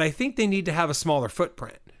 but I think they need to have a smaller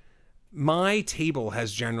footprint. My table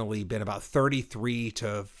has generally been about 33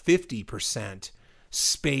 to 50%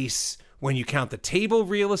 space when you count the table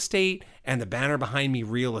real estate and the banner behind me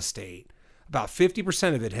real estate. About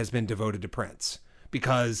 50% of it has been devoted to prints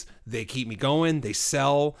because they keep me going, they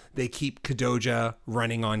sell, they keep Kadoja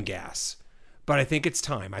running on gas. But I think it's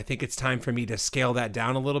time. I think it's time for me to scale that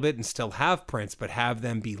down a little bit and still have prints, but have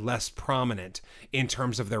them be less prominent in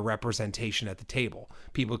terms of their representation at the table.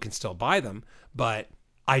 People can still buy them, but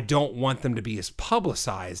I don't want them to be as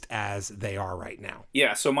publicized as they are right now.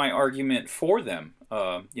 Yeah, so my argument for them,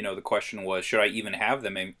 the question was, should I even have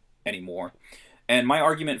them anymore? And my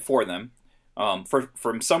argument for them,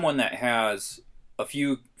 from someone that has a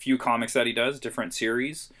few comics that he does, different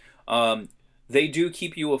series. They do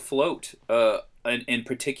keep you afloat in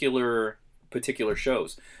particular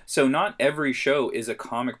shows. So not every show is a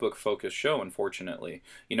comic book focused show, unfortunately.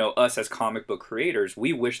 Us as comic book creators,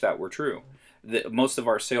 we wish that were true. Most of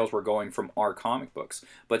our sales were going from our comic books.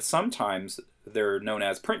 But sometimes they're known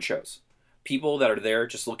as print shows. People that are there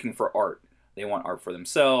just looking for art. They want art for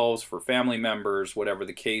themselves, for family members, whatever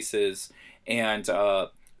the case is. And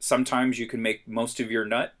sometimes you can make most of your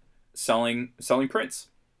nut selling prints.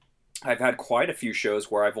 I've had quite a few shows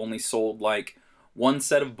where I've only sold like one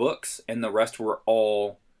set of books, and the rest were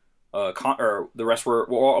all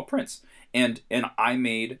all prints. And I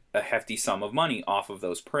made a hefty sum of money off of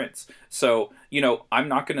those prints. So I'm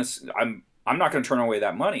not gonna turn away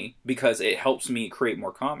that money because it helps me create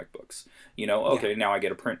more comic books. Okay, now I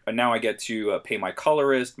get a print. Now I get to pay my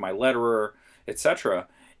colorist, my letterer, etc.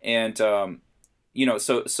 And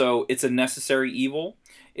so it's a necessary evil.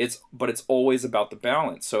 But it's always about the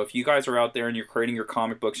balance. So if you guys are out there and you're creating your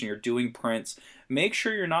comic books and you're doing prints, make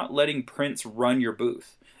sure you're not letting prints run your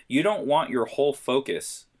booth. You don't want your whole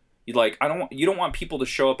focus. You don't want people to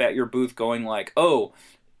show up at your booth going like, "Oh,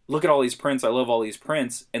 look at all these prints. I love all these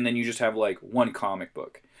prints," and then you just have like one comic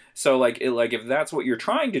book. So if that's what you're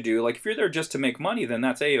trying to do, like if you're there just to make money, then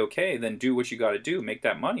that's A-okay. Then do what you got to do, make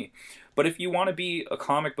that money. But if you want to be a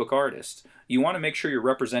comic book artist, you want to make sure you're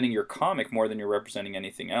representing your comic more than you're representing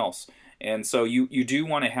anything else. And so you do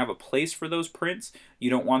want to have a place for those prints. You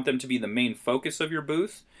don't want them to be the main focus of your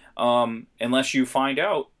booth, unless you find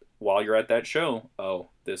out while you're at that show, oh,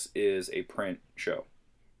 this is a print show.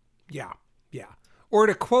 Yeah. Or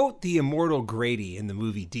to quote the immortal Grady in the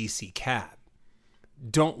movie DC Cab,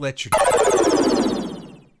 don't let your...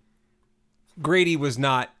 Grady was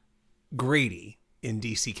not Grady in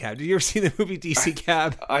DC Cab. Did you ever see the movie DC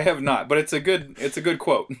Cab? I have not, but it's a good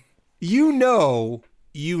quote. You know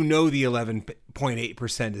the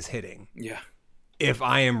 11.8% is hitting. Yeah. If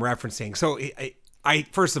I am referencing. So I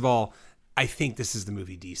first of all, I think this is the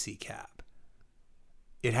movie DC Cab.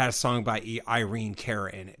 It had a song by Irene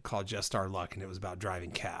Cara in it called Just Our Luck, and it was about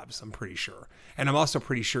driving cabs, I'm pretty sure. And I'm also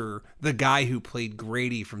pretty sure the guy who played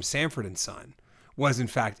Grady from Sanford & Son was in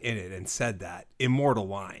fact in it and said that immortal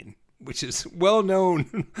line, which is well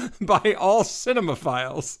known by all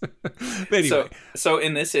cinemaphiles. Anyway. So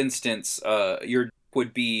in this instance, your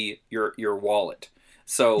would be your wallet.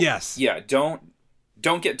 So yes. Yeah, don't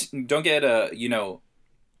get a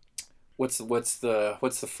what's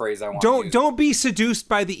the phrase I want? Don't be seduced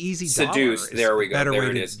by the easy dollar. Seduced. There we go.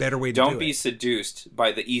 Better way to don't be seduced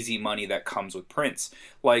by the easy money that comes with prints.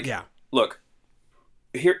 Look,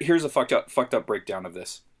 here's a fucked up breakdown of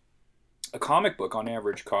this. A comic book on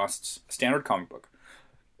average costs, a standard comic book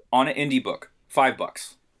on an indie book,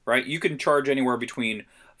 $5, right? You can charge anywhere between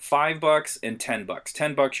 $5 and $10.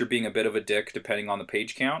 $10, you're being a bit of a dick depending on the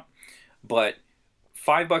page count, but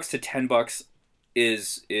 $5 to $10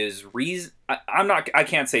 is reason. I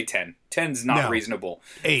can't say 10. 10's not reasonable.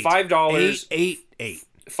 $8. $5. $8.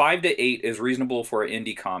 5 to 8 is reasonable for an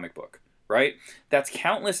indie comic book, right? That's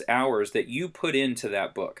countless hours that you put into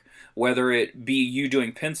that book, whether it be you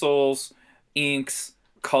doing pencils, inks,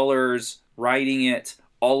 colors, writing it,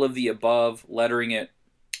 all of the above, lettering it,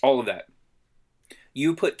 all of that.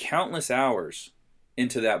 You put countless hours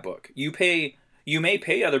into that book. You may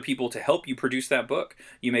pay other people to help you produce that book.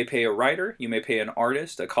 You may pay a writer, you may pay an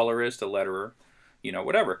artist, a colorist, a letterer,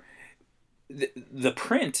 whatever. The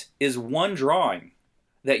print is one drawing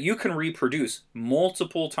that you can reproduce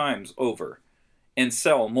multiple times over and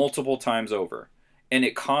sell multiple times over. And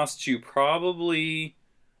it costs you probably,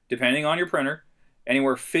 depending on your printer,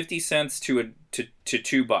 anywhere 50 cents to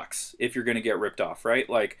 $2 if you're going to get ripped off, right?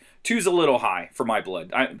 Like, $2's a little high for my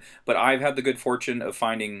blood. But I've had the good fortune of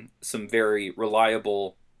finding some very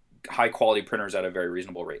reliable, high-quality printers at a very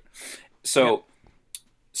reasonable rate. So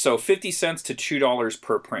 50 cents to $2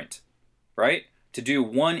 per print, right? To do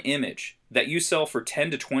one image that you sell for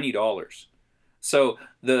 $10 to $20. So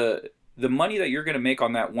the money that you're going to make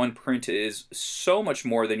on that one print is so much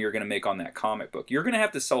more than you're going to make on that comic book. You're going to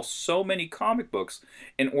have to sell so many comic books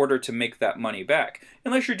in order to make that money back,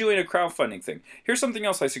 unless you're doing a crowdfunding thing. Here's something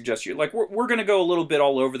else I suggest you. Like, we're going to go a little bit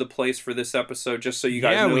all over the place for this episode, just so you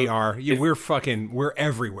guys know. Yeah, we are. We're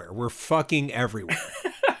everywhere. We're fucking everywhere.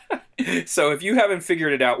 So if you haven't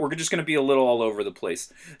figured it out, we're just going to be a little all over the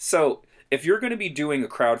place. So if you're going to be doing a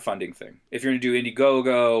crowdfunding thing, if you're going to do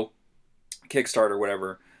Indiegogo, Kickstarter,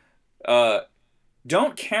 whatever,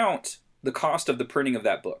 don't count the cost of the printing of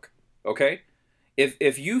that book, okay?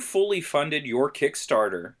 If you fully funded your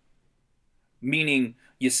Kickstarter, meaning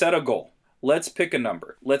you set a goal, let's pick a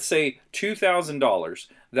number. Let's say $2,000.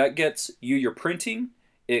 That gets you your printing.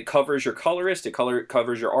 It covers your colorist. It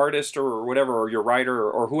covers your artist or whatever, or your writer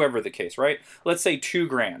or whoever the case, right? Let's say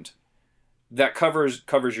 $2,000. That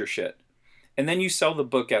covers your shit. And then you sell the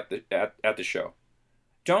book at the show.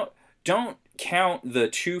 Don't count the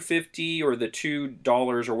 $2.50 or the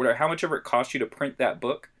 $2 or whatever, how much ever it cost you to print that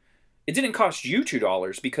book. It didn't cost you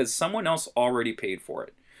 $2 because someone else already paid for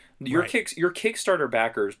it. Your Kickstarter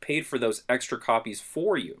backers paid for those extra copies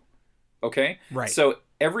for you. Okay? Right. So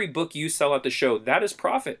every book you sell at the show, that is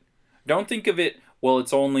profit. Don't think of it, well,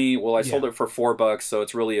 it's only, I sold it for $4, so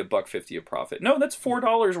it's really $1.50 of profit. No, that's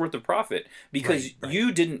 $4 worth of profit because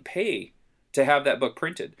you didn't pay to have that book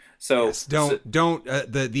printed. So yes,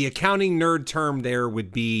 the accounting nerd term there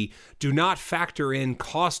would be, do not factor in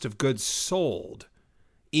cost of goods sold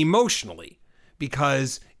emotionally,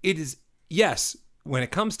 because it is, yes, when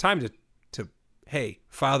it comes time to hey,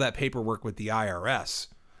 file that paperwork with the IRS,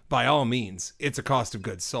 by all means, it's a cost of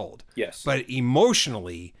goods sold. Yes. But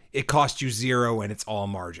emotionally, it costs you zero and it's all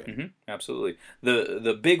margin. Mm-hmm, absolutely.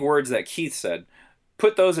 The big words that Keith said,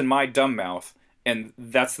 put those in my dumb mouth, and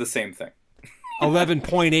that's the same thing.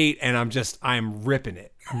 11.8, and I'm ripping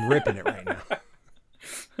it. I'm ripping it right now.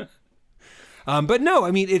 But no,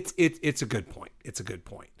 I mean, it's a good point. It's a good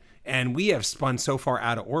point. And we have spun so far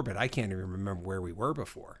out of orbit, I can't even remember where we were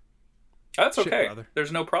before. That's okay. Brother.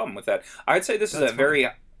 There's no problem with that. I'd say this is a very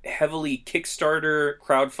heavily Kickstarter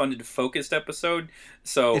crowdfunded focused episode.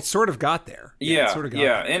 So it sort of got there. Yeah.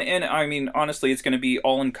 And I mean, honestly, it's going to be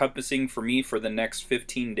all encompassing for me for the next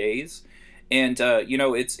 15 days. And,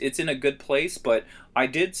 it's in a good place, but I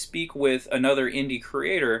did speak with another indie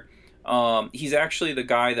creator. He's actually the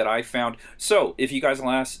guy that I found. So if you guys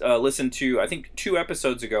listened to, I think 2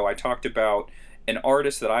 episodes ago, I talked about an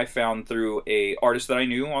artist that I found through a artist that I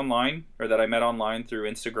knew online, or that I met online through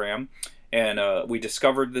Instagram. And we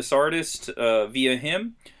discovered this artist via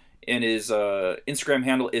him. And his Instagram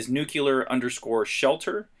handle is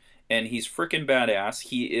nuclear_shelter. And he's freaking badass.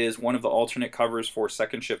 He is one of the alternate covers for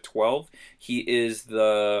Second Shift 12. He is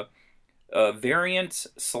the variant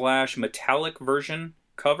 / metallic version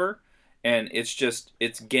cover. And it's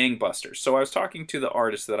gangbusters. So I was talking to the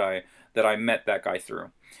artist that I met that guy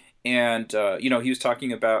through. And, he was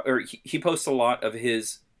talking about, or he posts a lot of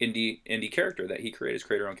his indie character that he created, his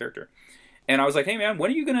creator-owned character. And I was like, hey man,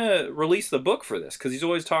 when are you going to release the book for this? Because he's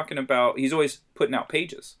always putting out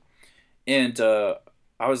pages. And,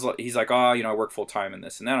 he's like, I work full time in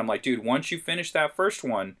this and that. I'm like, dude, once you finish that first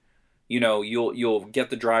one, you'll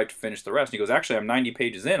get the drive to finish the rest. And he goes, actually, I'm 90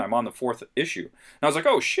 pages in. I'm on the 4th issue. And I was like,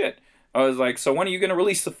 oh shit. I was like, so when are you going to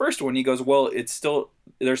release the first one? He goes, well,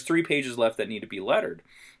 there's 3 pages left that need to be lettered.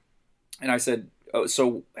 And I said, oh,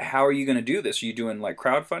 so how are you going to do this? Are you doing like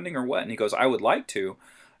crowdfunding or what? And he goes, I would like to.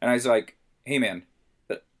 And I was like, hey man,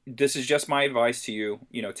 this is just my advice to you.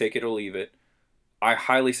 Take it or leave it. I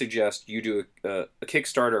highly suggest you do a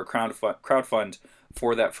Kickstarter or crowdfund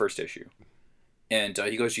for that first issue. And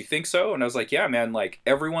he goes, you think so? And I was like, yeah, man, like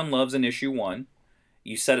everyone loves an issue 1.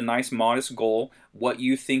 You set a nice modest goal, what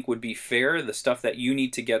you think would be fair, the stuff that you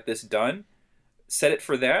need to get this done. Set it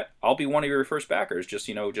for that. I'll be one of your first backers. Just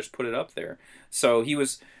put it up there. So he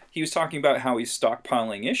was talking about how he's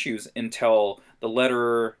stockpiling issues until the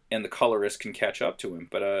letterer and the colorist can catch up to him.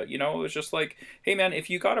 But it was just like, hey man, if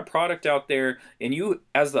you got a product out there and you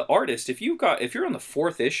as the artist, if you're on the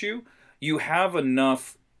 4th issue, you have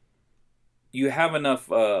enough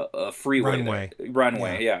freeway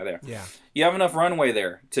runway. Yeah, there. Yeah. You have enough runway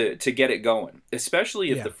there to get it going,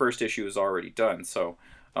 especially if the first issue is already done. So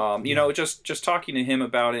just talking to him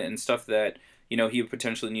about it and stuff that he would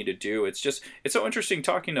potentially need to do. It's so interesting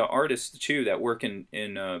talking to artists too that work in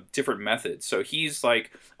different methods. So he's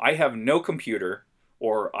like, I have no computer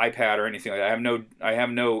or iPad or anything like that. I have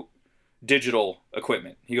no digital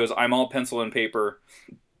equipment. He goes, I'm all pencil and paper.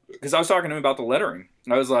 Because I was talking to him about the lettering.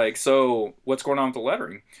 I was like, so what's going on with the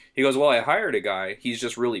lettering? He goes, well, I hired a guy. He's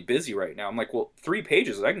just really busy right now. I'm like, well, 3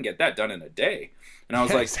 pages, I can get that done in a day. And I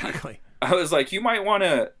was like, exactly. I was like, you might want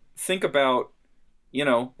to think about,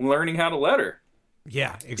 learning how to letter.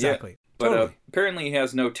 Yeah, exactly. Yeah. But totally. Apparently he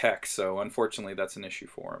has no tech, so unfortunately that's an issue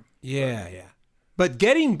for him. Yeah. But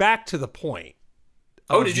getting back to the point.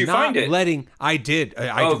 Oh, did you find it? I did.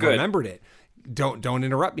 I remembered it. Don't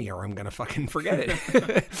interrupt me or I'm going to fucking forget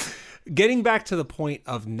it. Getting back to the point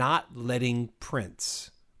of not letting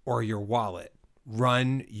prints or your wallet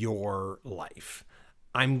run your life.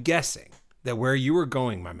 I'm guessing that where you were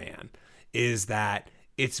going, my man, is that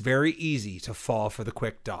it's very easy to fall for the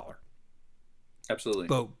quick dollar. Absolutely.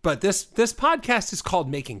 But this podcast is called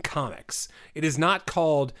Making Comics. It is not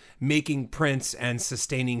called Making Prints and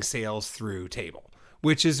Sustaining Sales Through Table,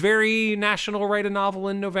 which is very National Write a Novel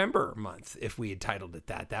in November month. If we had titled it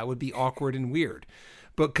that, that would be awkward and weird.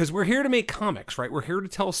 But because we're here to make comics, right? We're here to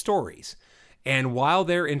tell stories. And while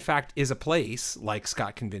there, in fact, is a place, like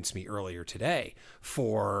Scott convinced me earlier today,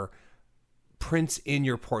 for prints in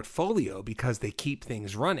your portfolio because they keep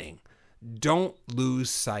things running, don't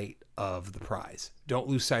lose sight of the prize. Don't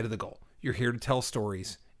lose sight of the goal. You're here to tell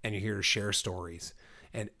stories, and you're here to share stories.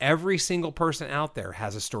 And every single person out there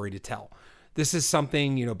has a story to tell. This is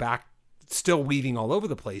something, back still weaving all over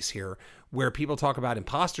the place here, where people talk about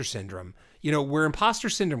imposter syndrome. Where imposter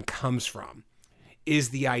syndrome comes from is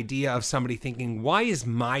the idea of somebody thinking, why is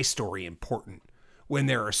my story important when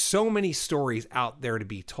there are so many stories out there to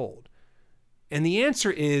be told? And the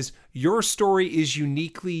answer is your story is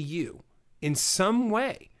uniquely you in some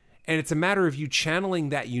way. And it's a matter of you channeling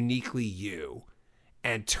that uniquely you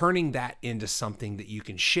and turning that into something that you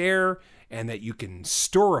can share and that you can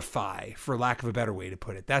storify, for lack of a better way to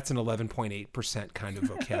put it. That's an 11.8% kind of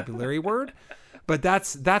vocabulary word. But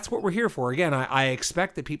that's what we're here for. Again, I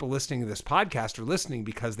expect that people listening to this podcast are listening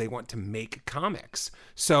because they want to make comics.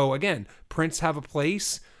 So again, prints have a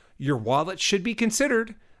place. Your wallet should be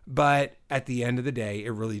considered. But at the end of the day,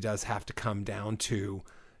 it really does have to come down to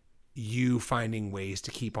you finding ways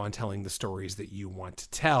to keep on telling the stories that you want to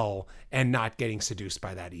tell and not getting seduced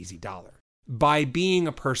by that easy dollar. By being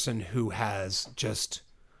a person who has just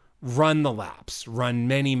run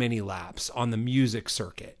many, many laps on the music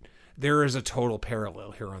circuit, there is a total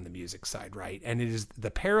parallel here on the music side, right? And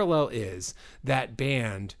the parallel is that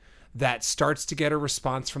band that starts to get a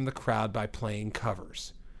response from the crowd by playing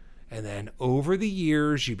covers. And then over the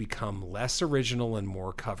years, you become less original and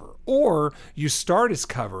more cover. Or you start as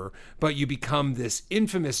cover, but you become this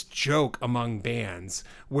infamous joke among bands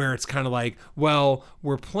where it's kind of like, well,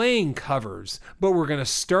 we're playing covers, but we're going to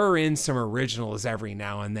stir in some originals every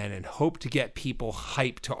now and then and hope to get people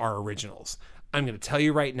hyped to our originals. I'm going to tell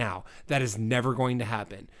you right now, that is never going to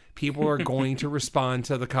happen. People are going to respond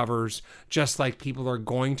to the covers just like people are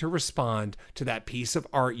going to respond to that piece of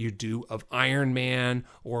art you do of Iron Man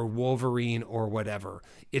or Wolverine or whatever.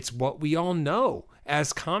 It's what we all know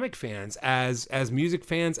as comic fans, as music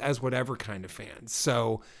fans, as whatever kind of fans.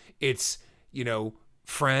 So it's,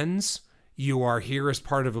 friends, you are here as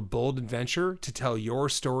part of a bold adventure to tell your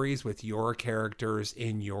stories with your characters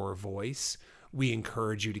in your voice. We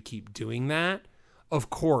encourage you to keep doing that. Of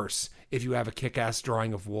course, if you have a kick-ass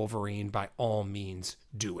drawing of Wolverine, by all means,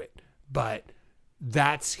 do it. But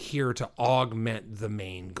that's here to augment the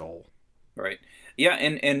main goal. Right. Yeah,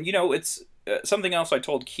 and it's something else I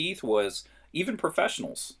told Keith was even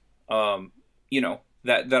professionals, that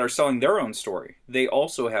are selling their own story, they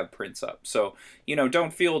also have prints up. So,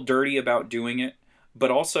 don't feel dirty about doing it.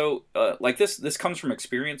 But also, like this comes from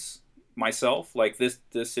experience myself, like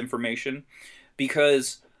this information,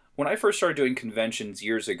 because when I first started doing conventions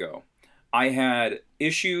years ago, I had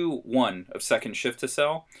issue 1 of Second Shift to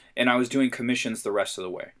sell, and I was doing commissions the rest of the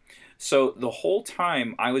way. So the whole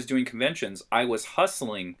time I was doing conventions, I was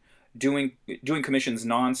hustling, doing commissions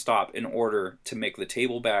nonstop in order to make the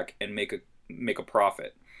table back and make a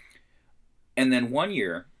profit. And then one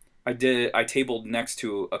year, I tabled next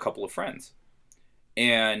to a couple of friends,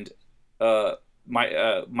 and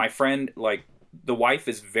my friend, like, the wife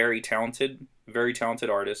is very talented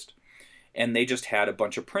artist, and they just had a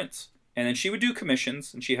bunch of prints. And then she would do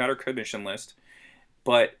commissions, and she had her commission list,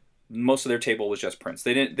 but most of their table was just prints.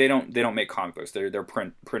 They don't make comic books. They're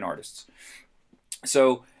print artists.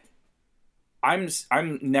 So I'm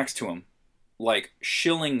next to them, like,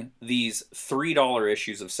 shilling these $3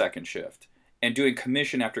 issues of Second Shift and doing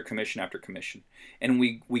commission after commission after commission. And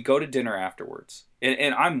we go to dinner afterwards,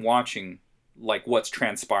 and I'm watching, like, what's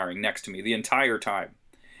transpiring next to me the entire time.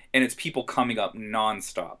 And it's people coming up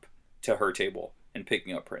nonstop to her table and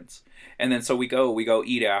picking up prints. And then so we go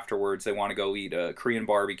eat afterwards. They want to go eat a Korean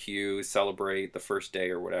barbecue, celebrate the first day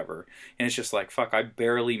or whatever. And it's just like, fuck, I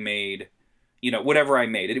barely made, whatever I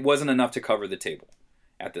made. It wasn't enough to cover the table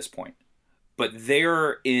at this point. But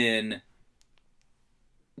they're in,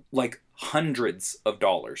 like, hundreds of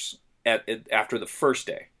dollars after the first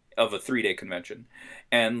day of a 3-day convention.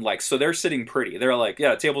 And, like, so they're sitting pretty. They're like,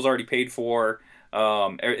 yeah, the table's already paid for.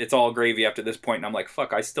 It's all gravy after this point. And I'm like,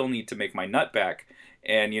 fuck, I still need to make my nut back.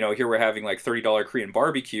 And, here we're having, like, $30 Korean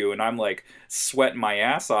barbecue, and I'm, like, sweating my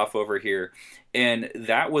ass off over here. And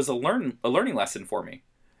that was a learning lesson for me.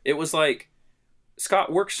 It was like,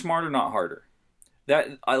 Scott, work smarter, not harder.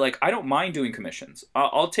 That I don't mind doing commissions.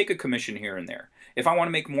 I'll take a commission here and there. If I want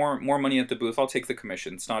to make more money at the booth, I'll take the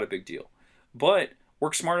commission. It's not a big deal. but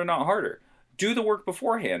work smarter, not harder. Do the work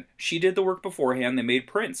beforehand. She did the work beforehand. They made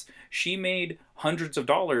prints. She made hundreds of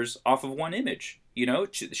dollars off of one image. You know,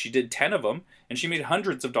 she did 10 of them, and she made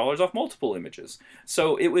hundreds of dollars off multiple images.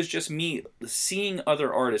 So it was just me seeing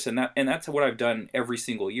other artists, and that's what I've done every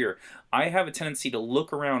single year. I have a tendency to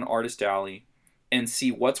look around Artist Alley and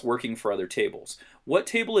see what's working for other tables. What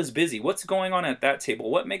table is busy? What's going on at that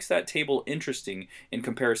table? What makes that table interesting in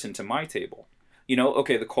comparison to my table? You know,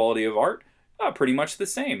 okay, the quality of art, pretty much the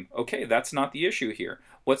same. Okay, that's not the issue here.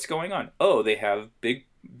 What's going on? Oh, they have big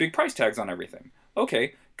price tags on everything.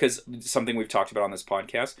 Okay, because something we've talked about on this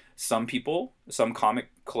podcast, some people, some comic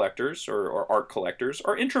collectors or art collectors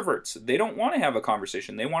are introverts. They don't want to have a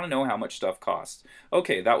conversation. They want to know how much stuff costs.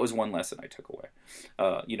 Okay, that was one lesson I took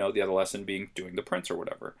away. You know, the other lesson being doing the prints or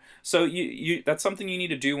whatever. So you that's something you need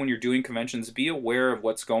to do when you're doing conventions. Be aware of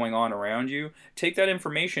what's going on around you. Take that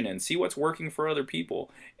information in. See what's working for other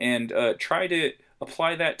people. And try to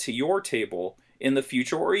apply that to your table in the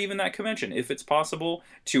future, or even that convention. If it's possible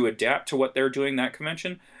to adapt to what they're doing that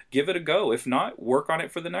convention, give it a go. If not, work on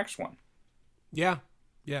it for the next one. Yeah,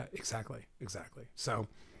 exactly. So,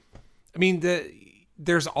 I mean,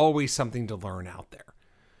 there's always something to learn out there.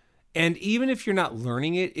 And even if you're not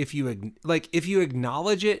learning it, if you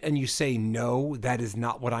acknowledge it and you say, no, that is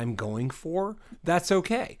not what I'm going for, that's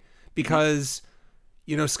okay. Because,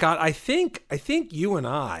 you know, Scott, I think you and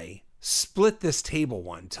I split this table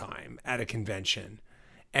one time at a convention,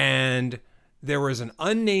 and there was an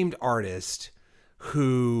unnamed artist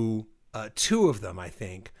who, two of them, I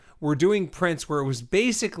think, were doing prints where it was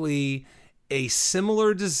basically a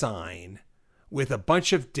similar design with a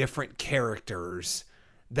bunch of different characters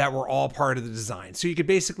that were all part of the design. So you could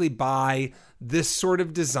basically buy this sort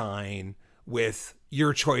of design with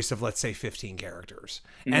your choice of, let's say, 15 characters.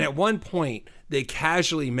 Mm-hmm. And at one point, they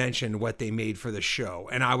casually mentioned what they made for the show.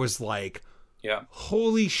 And I was like, yeah,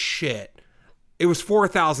 holy shit. It was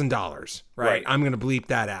 $4,000, right? I'm going to bleep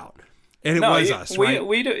that out. And it was us, right?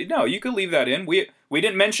 No, you could leave that in. We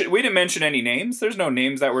didn't mention any names. There's no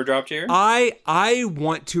names that were dropped here. I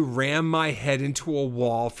want to ram my head into a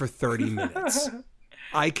wall for 30 minutes.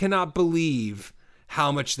 I cannot believe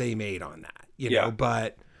how much they made on that, you know,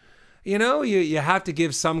 but you know, you have to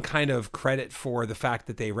give some kind of credit for the fact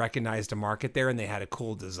that they recognized a market there and they had a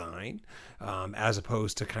cool design, as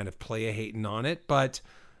opposed to kind of play-a-hating on it. But,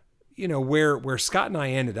 you know, where Scott and I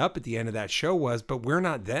ended up at the end of that show was, but we're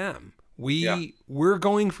not them. We're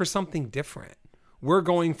going for something different. We're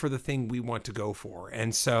going for the thing we want to go for.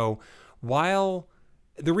 And so while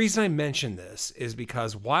the reason I mention this is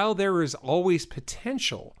because while there is always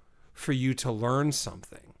potential for you to learn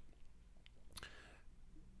something,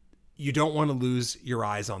 you don't want to lose your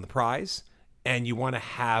eyes on the prize, and you want to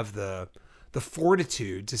have the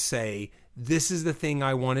fortitude to say, this is the thing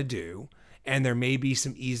I want to do, and there may be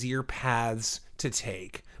some easier paths to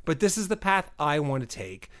take, but this is the path I want to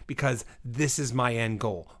take because this is my end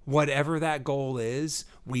goal. Whatever that goal is,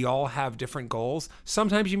 we all have different goals.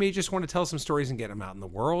 Sometimes you may just want to tell some stories and get them out in the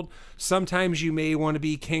world. Sometimes you may want to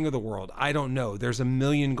be king of the world. I don't know. There's a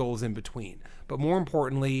million goals in between. But more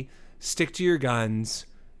importantly, stick to your guns,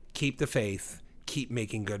 keep the faith, keep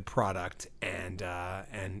making good product, and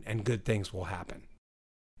good things will happen.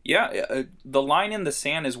 Yeah, the line in the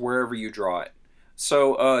sand is wherever you draw it.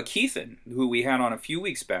 So Keithan, who we had on a few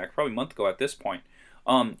weeks back, probably a month ago at this point,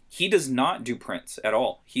 he does not do prints at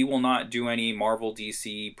all. He will not do any Marvel,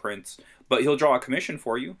 DC prints, but he'll draw a commission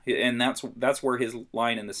for you, and that's where his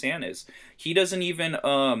line in the sand is. He doesn't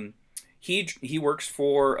even he works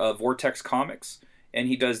for Vortex Comics, and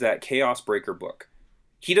he does that Chaos Breaker book.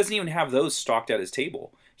 He doesn't even have those stocked at his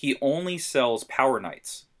table. He only sells Power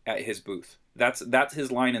Knights at his booth. That's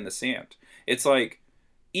his line in the sand. It's like,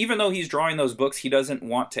 even though he's drawing those books, he doesn't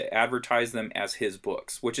want to advertise them as his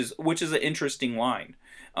books, which is an interesting line.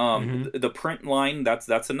 The print line,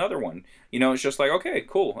 that's another one. You know, it's just like, okay,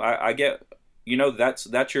 cool. I get, you know,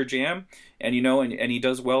 that's your jam, and you know, and he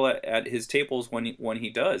does well at his tables when he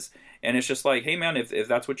does. And it's just like, hey man, if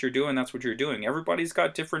that's what you're doing, that's what you're doing. Everybody's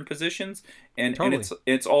got different positions, and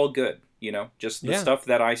it's all good. You know, just the stuff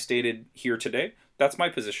that I stated here today, that's my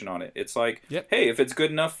position on it. It's like, hey, if it's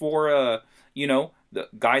good enough for you know, the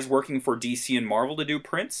guys working for DC and Marvel to do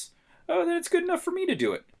prints, then it's good enough for me to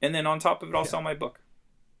do it. And then on top of it, I'll sell my book.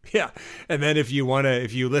 Yeah. And then if you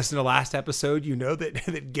listen to last episode, you know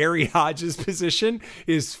that Gary Hodges' position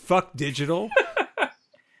is fuck digital.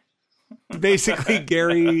 basically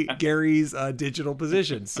Gary's digital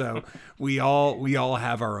position. So we all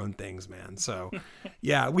have our own things, man. So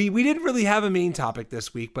yeah, we didn't really have a main topic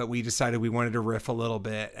this week, but we decided we wanted to riff a little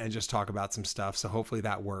bit and just talk about some stuff. So hopefully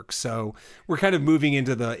that works. So we're kind of moving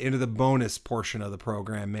into the bonus portion of the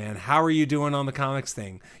program, man. How are you doing on the comics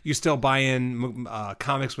thing? You still buying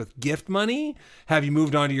comics with gift money? Have you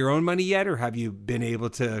moved on to your own money yet, or have you been able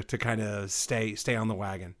to kind of stay on the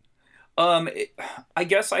wagon? I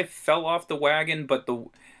guess I fell off the wagon, but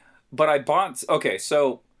I bought. Okay,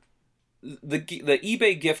 so the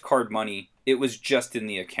eBay gift card money, it was just in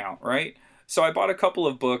the account, right? So I bought a couple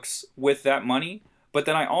of books with that money, but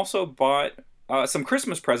then I also bought some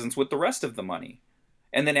Christmas presents with the rest of the money,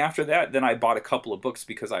 and then after that, then I bought a couple of books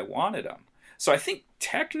because I wanted them. So I think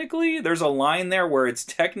technically there's a line there where it's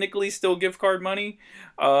technically still gift card money.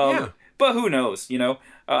 Yeah. But who knows, you know?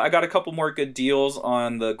 I got a couple more good deals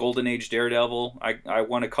on the Golden Age Daredevil. I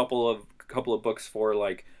won a couple of books for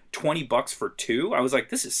like $20 for two. I was like,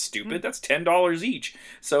 this is stupid. That's $10 each.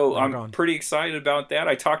 So I'm pretty excited about that.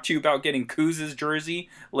 I talked to you about getting Kuz's jersey,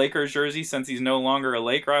 Lakers jersey, since he's no longer a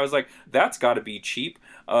Laker. I was like, that's got to be cheap.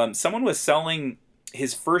 Someone was selling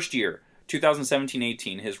his first year,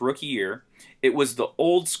 2017-18, his rookie year. It was the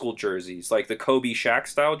old school jerseys, like the Kobe Shaq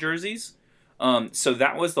style jerseys. So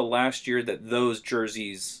that was the last year that those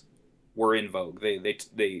jerseys were in vogue.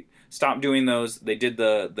 They stopped doing those. They did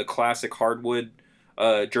the classic hardwood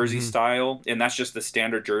jersey style, and that's just the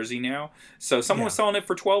standard jersey now. So someone was selling it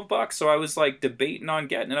for $12. So I was like debating on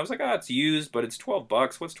getting it. I was like, it's used, but it's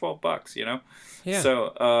 $12. What's $12? You know? Yeah.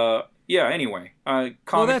 So yeah. Anyway,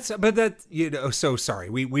 so sorry.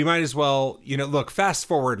 We might as well, look, fast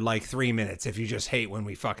forward like 3 minutes if you just hate when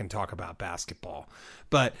we fucking talk about basketball.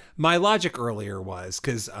 But my logic earlier was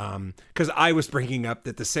because I was bringing up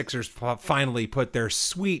that the Sixers finally put their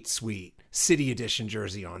sweet City Edition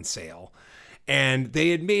jersey on sale. And they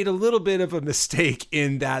had made a little bit of a mistake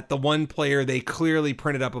in that the one player they clearly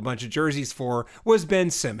printed up a bunch of jerseys for was Ben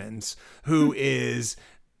Simmons, who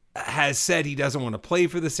has said he doesn't want to play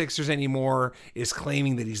for the Sixers anymore, is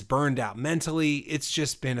claiming that he's burned out mentally. It's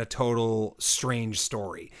just been a total strange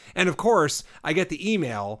story. And of course, I get the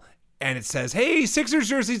email and it says, hey, Sixers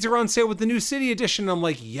jerseys are on sale with the new City Edition. I'm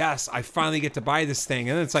like, yes, I finally get to buy this thing.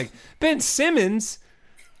 And then it's like, Ben Simmons?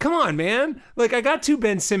 Come on, man. Like, I got 2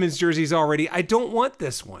 Ben Simmons jerseys already. I don't want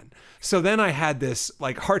this one. So then I had this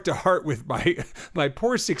like heart to heart with my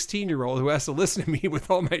poor 16-year-old who has to listen to me with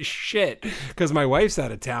all my shit because my wife's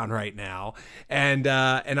out of town right now. And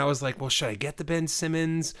I was like, well, should I get the Ben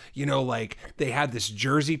Simmons? Like they have this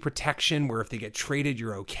jersey protection where if they get traded,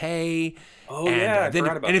 you're okay. Oh, yeah, I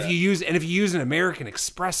forgot about that. If you use an American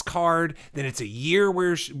Express card, then it's a year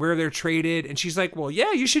where they're traded. And she's like, well,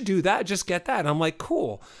 yeah, you should do that. Just get that. And I'm like,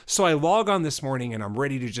 cool. So I log on this morning and I'm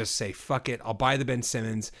ready to just say, fuck it. I'll buy the Ben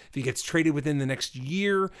Simmons. If he gets traded within the next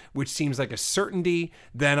year, which seems like a certainty,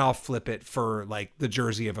 then I'll flip it for like the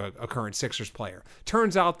jersey of a current Sixers player.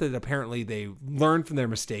 Turns out that apparently they learned from their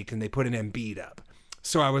mistake and they put an Embiid up.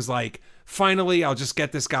 So I was like, finally, I'll just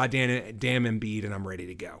get this goddamn Embiid and I'm ready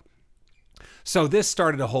to go. So this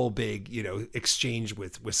started a whole big, exchange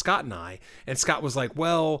with Scott and I. And Scott was like,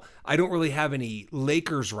 well, I don't really have any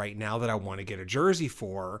Lakers right now that I want to get a jersey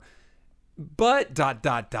for. But ...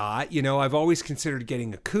 I've always considered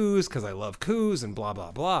getting a Kuz because I love Kuz and blah,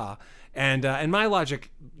 blah, blah. And my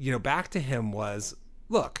logic, back to him was,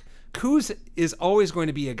 look, Kuz is always going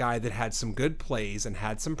to be a guy that had some good plays and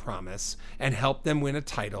had some promise and helped them win a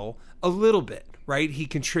title a little bit, right? He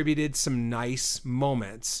contributed some nice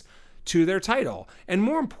moments to their title. And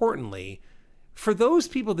more importantly, for those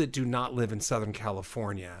people that do not live in Southern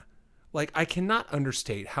California, like I cannot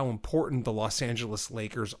understate how important the Los Angeles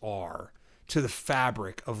Lakers are to the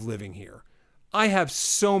fabric of living here. I have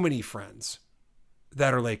so many friends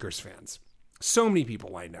that are Lakers fans. So many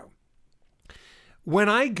people I know. When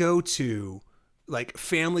I go to like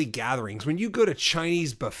family gatherings, when you go to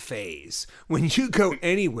Chinese buffets, when you go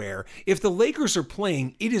anywhere, if the Lakers are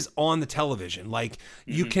playing, it is on the television. Like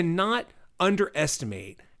you cannot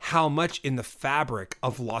underestimate how much in the fabric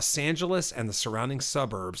of Los Angeles and the surrounding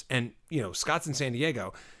suburbs and, Scott's in San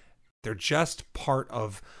Diego, they're just part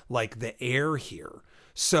of like the air here.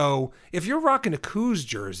 So if you're rocking a Kuz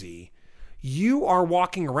jersey, you are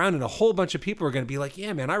walking around and a whole bunch of people are going to be like,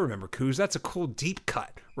 yeah, man, I remember Kuz. That's a cool deep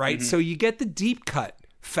cut, right? So you get the deep cut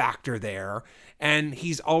factor there, and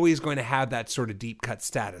he's always going to have that sort of deep cut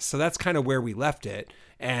status. So that's kind of where we left it.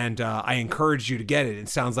 And I encouraged you to get it. It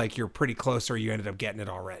sounds like you're pretty close or you ended up getting it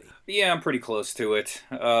already. Yeah, I'm pretty close to it.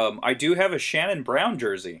 I do have a Shannon Brown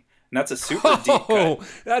jersey And that's a super deep cut.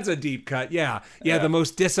 That's a deep cut. Yeah. The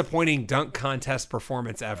most disappointing dunk contest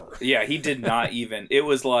performance ever. Yeah, he did not even. It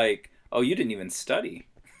was like, oh, you didn't even study.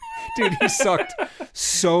 Dude, he sucked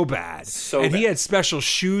so bad. And he had special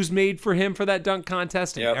shoes made for him for that dunk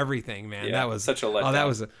contest and everything, man. Yeah, that was such a letdown. Oh, that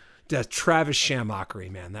was a Travis Shamockery,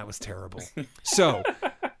 man. That was terrible. So,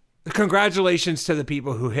 congratulations to the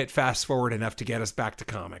people who hit fast forward enough to get us back to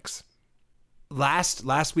comics.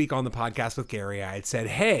 Last week on the podcast with Gary, I had said,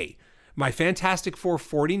 hey, my Fantastic Four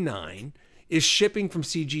 49 is shipping from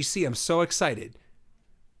CGC. I'm so excited.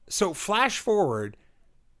 So flash forward,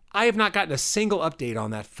 I have not gotten a single update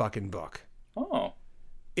on that fucking book. Oh.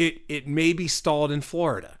 It may be stalled in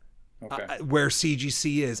Florida, where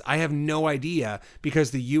CGC is. I have no idea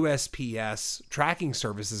because the USPS tracking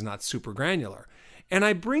service is not super granular. And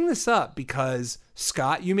I bring this up because,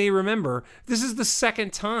 Scott, you may remember, this is the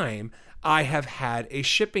second time I have had a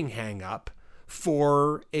shipping hang up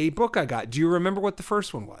for a book I got. Do you remember what the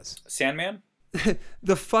first one was? Sandman?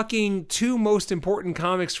 The fucking two most important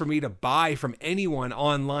comics for me to buy from anyone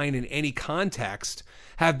online in any context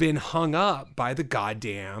have been hung up by the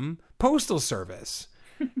goddamn postal service.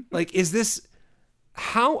 Like, is this...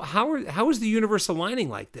 How is the universe aligning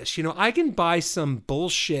like this? You know, I can buy some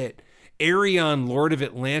bullshit Arion Lord of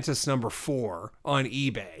Atlantis #4 on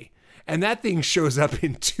eBay, and that thing shows up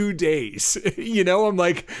in 2 days. You know, I'm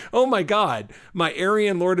like, oh my God, my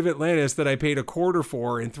Arion Lord of Atlantis that I paid $25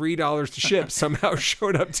 for and $3 to ship somehow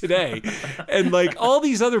showed up today. And like all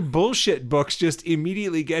these other bullshit books just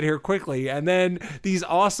immediately get here quickly. And then these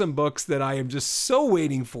awesome books that I am just so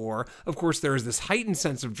waiting for. Of course, there is this heightened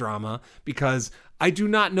sense of drama because I do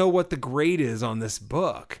not know what the grade is on this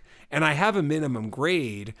book. And I have a minimum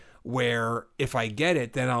grade where if I get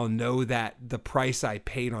it, then I'll know that the price I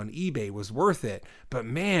paid on eBay was worth it. But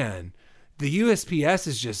man, the USPS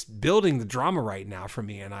is just building the drama right now for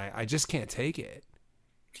me, and I just can't take it.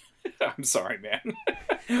 I'm sorry,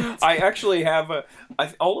 man. I actually have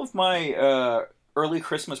all of my early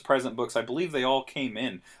Christmas present books. I believe they all came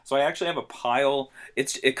in. So I actually have a pile.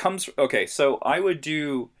 It comes... Okay, so I would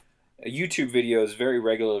do YouTube videos very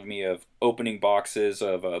regularly of me of opening boxes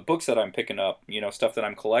of books that I'm picking up, you know, stuff that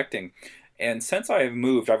I'm collecting. And since I have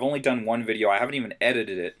moved, I've only done one video. I haven't even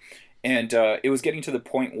edited it. And it was getting to the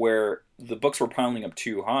point where the books were piling up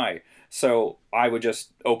too high. So I would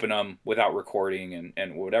just open them without recording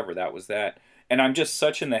and whatever. That was that. And I'm just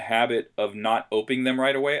such in the habit of not opening them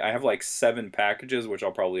right away. I have like 7 packages, which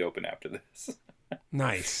I'll probably open after this.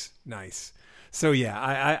 Nice. So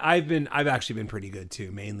yeah, I've actually been pretty good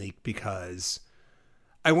too, mainly because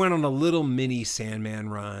I went on a little mini Sandman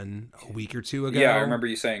run a week or two ago. Yeah, I remember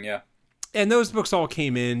you saying, yeah. And those books all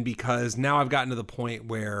came in because now I've gotten to the point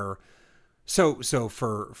where, so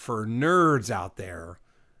for nerds out there,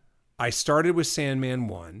 I started with Sandman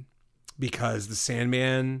 1 because the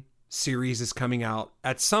Sandman series is coming out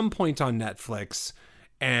at some point on Netflix,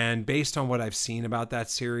 and based on what I've seen about that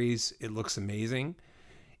series, it looks amazing.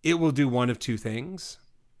 It will do one of two things,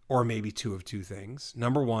 or maybe two of two things.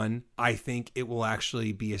 Number one, I think it will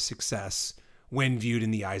actually be a success when viewed in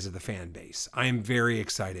the eyes of the fan base. I am very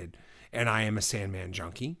excited, and I am a Sandman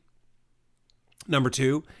junkie. Number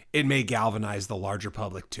two, it may galvanize the larger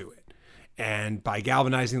public to it. And by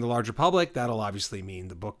galvanizing the larger public, that'll obviously mean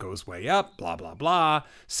the book goes way up, blah, blah, blah.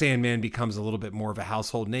 Sandman becomes a little bit more of a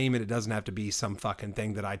household name, and it doesn't have to be some fucking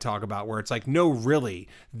thing that I talk about where it's like, no, really,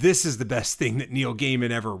 this is the best thing that Neil Gaiman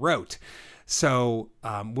ever wrote. So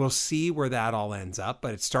we'll see where that all ends up.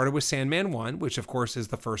 But it started with Sandman 1, which, of course, is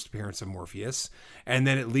the first appearance of Morpheus. And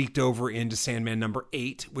then it leaked over into Sandman number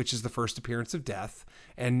 8, which is the first appearance of Death.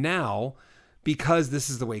 And now, because this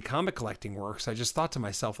is the way comic collecting works, I just thought to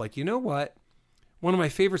myself, like, you know what? One of my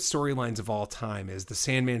favorite storylines of all time is the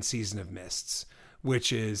Sandman Season of Mists,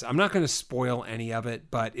 which is, I'm not going to spoil any of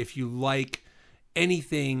it, but if you like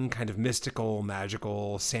anything kind of mystical,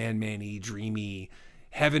 magical, Sandman-y, dreamy,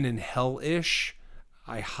 heaven and hell-ish,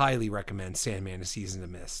 I highly recommend Sandman: A Season of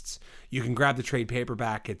Mists. You can grab the trade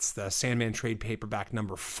paperback. It's the Sandman trade paperback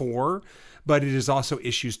number 4, but it is also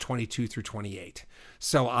issues 22 through 28.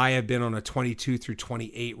 So I have been on a 22 through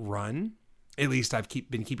 28 run. At least I've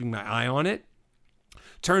been keeping my eye on it.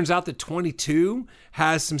 Turns out that 22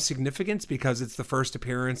 has some significance because it's the first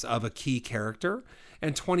appearance of a key character,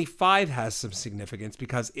 and 25 has some significance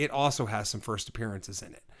because it also has some first appearances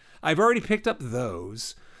in it. I've already picked up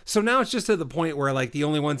those. So now it's just at the point where like the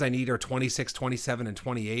only ones I need are 26, 27, and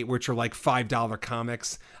 28, which are like $5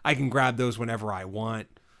 comics. I can grab those whenever I want.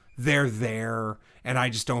 They're there, and I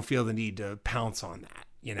just don't feel the need to pounce on that,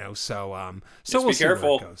 you know? So we'll see where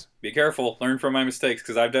it goes. Be careful. Learn from my mistakes,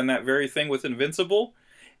 because I've done that very thing with Invincible,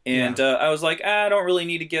 And I was like, I don't really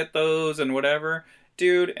need to get those and whatever,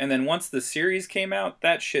 dude. And then once the series came out,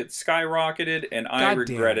 that shit skyrocketed, and I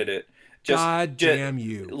regretted it. God damn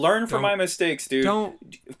you! Learn from my mistakes, dude.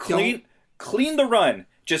 Don't clean the run.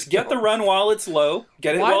 Just get the run while it's low.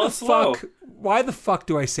 Get it while it's low. Why the fuck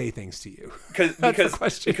do I say things to you?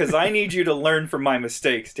 Because I need you to learn from my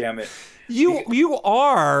mistakes. Damn it. You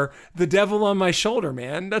are the devil on my shoulder,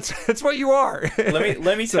 man. That's what you are.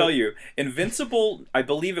 Let me tell you, Invincible, I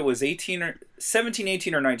believe it was 17,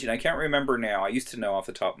 18, or 19. I can't remember now. I used to know off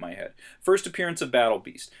the top of my head. First appearance of Battle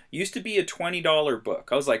Beast. Used to be a $20 book.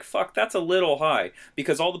 I was like, fuck, that's a little high.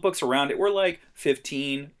 Because all the books around it were like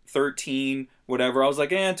 15, 13, whatever. I was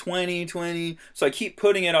like, 20. So I keep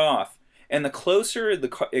putting it off. And the closer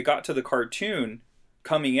it got to the cartoon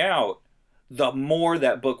coming out, the more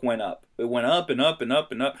that book went up. It went up and up and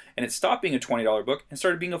up and up, and it stopped being a $20 book and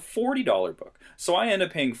started being a $40 book. So I ended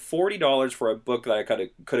up paying $40 for a book that I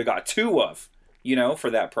could have got two of,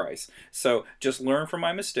 for that price. So just learn from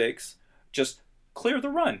my mistakes. Just clear the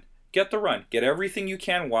run. Get the run. Get everything you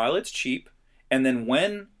can while it's cheap. And then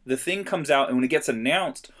when the thing comes out and when it gets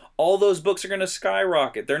announced, all those books are going to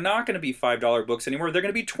skyrocket. They're not going to be $5 books anymore. They're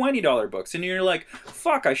going to be $20 books. And you're like,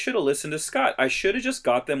 fuck, I should have listened to Scott. I should have just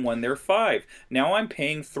got them when they're $5. Now I'm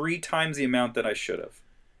paying 3 times the amount that I should have.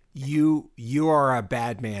 You are a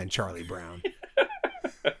bad man, Charlie Brown.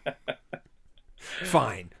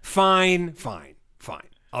 Fine.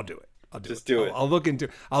 I'll do it. I'll look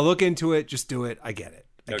into it. Just do it. I get it.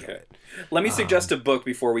 Okay. Let me suggest a book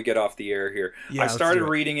before we get off the air here. Yeah, I started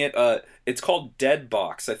reading it. It's called Dead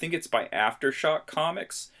Box. I think it's by Aftershock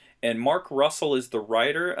Comics. And Mark Russell is the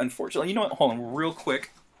writer. Unfortunately, you know what? Hold on real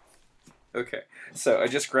quick. Okay. So I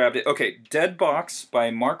just grabbed it. Okay. Dead Box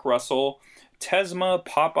by Mark Russell, Tesma,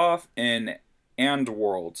 Popoff, and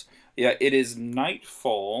Worlds. Yeah, it is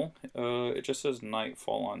Nightfall. It just says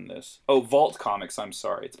Nightfall on this. Oh, Vault Comics. I'm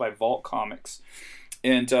sorry. It's by Vault Comics.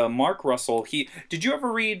 And Mark Russell, did you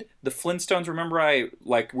ever read the Flintstones? Remember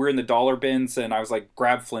we're in the dollar bins and I was like,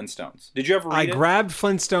 grab Flintstones. Did you ever read it? I grabbed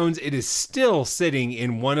Flintstones. It is still sitting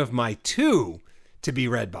in one of my 2 to be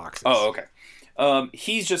read boxes. Oh, okay.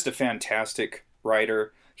 He's just a fantastic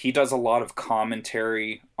writer. He does a lot of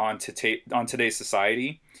commentary on today's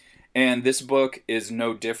society. And this book is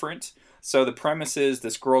no different. So the premise is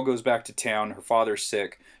this girl goes back to town. Her father's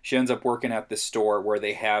sick. She ends up working at this store where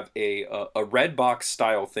they have a red box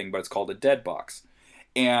style thing, but it's called a dead box.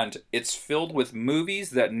 And it's filled with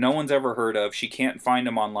movies that no one's ever heard of. She can't find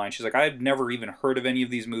them online. She's like, I've never even heard of any of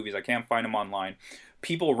these movies. I can't find them online.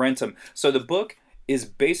 People rent them. So the book is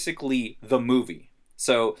basically the movie.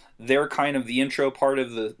 So they're kind of the intro part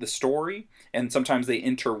of the story, and sometimes they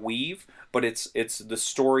interweave, but it's the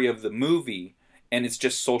story of the movie, and it's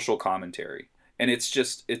just social commentary. And it's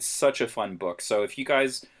such a fun book. So if you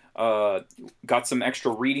guys got some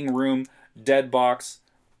extra reading room, Dead Box,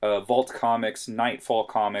 Vault Comics, Nightfall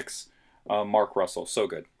Comics, Mark Russell, so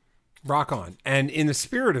good. Rock on. And in the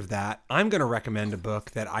spirit of that, I'm going to recommend a book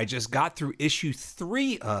that I just got through issue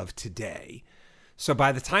 3 of today. So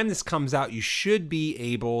by the time this comes out, you should be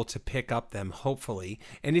able to pick up them, hopefully.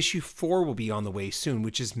 And issue 4 will be on the way soon,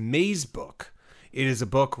 which is Maze Book. It is a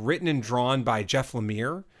book written and drawn by Jeff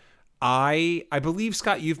Lemire. I believe,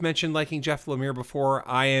 Scott, you've mentioned liking Jeff Lemire before.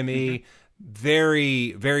 I am a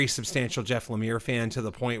very, very substantial Jeff Lemire fan, to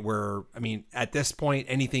the point where, I mean, at this point,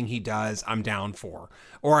 anything he does, I'm down for.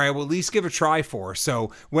 Or I will at least give a try for.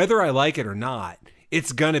 So whether I like it or not,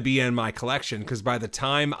 it's going to be in my collection, because by the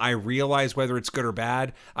time I realize whether it's good or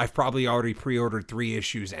bad, I've probably already pre-ordered 3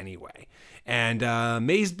 issues anyway. And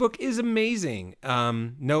Maze Book is amazing.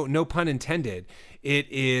 No pun intended. It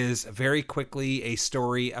is very quickly a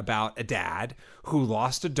story about a dad who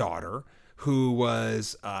lost a daughter who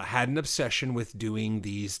was had an obsession with doing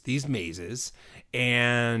these mazes.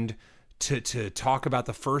 And to talk about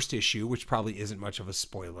the first issue, which probably isn't much of a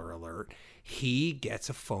spoiler alert, he gets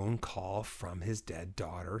a phone call from his dead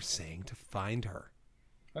daughter saying to find her.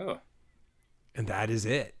 Oh. And that is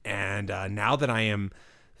it. And now that I am...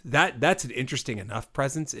 That's an interesting enough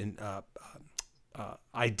presence in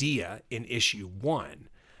idea in issue 1.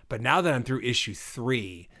 But now that I'm through issue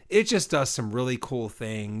 3, it just does some really cool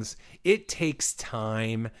things. It takes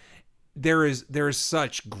time. There is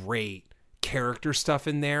such great character stuff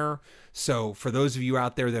in there. So for those of you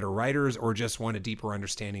out there that are writers or just want a deeper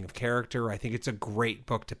understanding of character, I think it's a great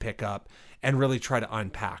book to pick up and really try to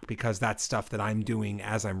unpack, because that's stuff that I'm doing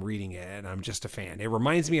as I'm reading it, and I'm just a fan. It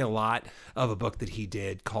reminds me a lot of a book that he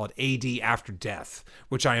did called AD After Death,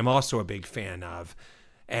 which I am also a big fan of.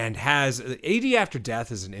 and has AD After Death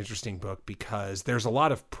is an interesting book because there's a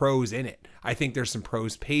lot of prose in it. I think there's some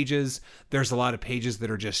prose pages. There's a lot of pages that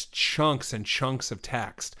are just chunks and chunks of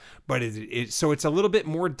text, but so it's a little bit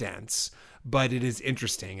more dense, but it is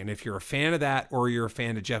interesting. And if you're a fan of that, or you're a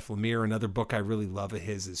fan of Jeff Lemire, another book I really love of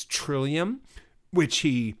his is Trillium, which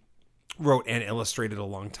he wrote and illustrated a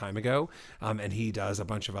long time ago. And he does a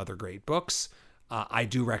bunch of other great books. I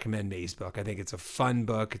do recommend May's book. I think it's a fun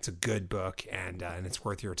book. It's a good book, and it's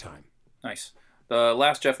worth your time. Nice. The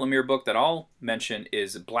last Jeff Lemire book that I'll mention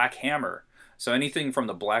is Black Hammer. So anything from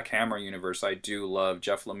the Black Hammer universe, I do love.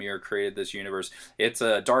 Jeff Lemire created this universe. It's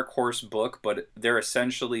a Dark Horse book, but they're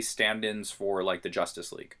essentially stand-ins for like the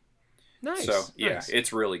Justice League. Nice. So yeah, nice.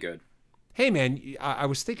 It's really good. Hey man, I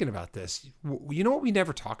was thinking about this. You know what we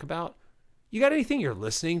never talk about? You got anything you're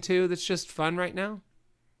listening to that's just fun right now?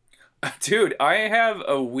 Dude, I have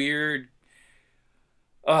a weird.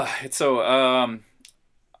 I've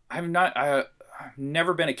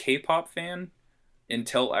never been a K-pop fan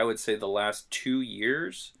until I would say the last 2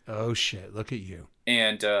 years. Oh shit! Look at you.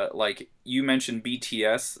 And like you mentioned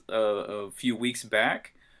BTS a few weeks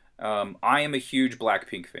back, I am a huge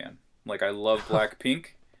Blackpink fan. Like I love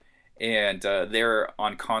Blackpink, and they're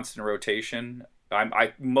on constant rotation.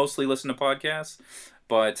 I mostly listen to podcasts,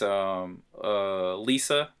 but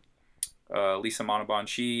Lisa Monobon,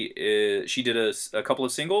 she did a couple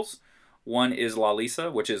of singles. One is La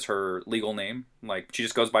Lisa, which is her legal name. Like she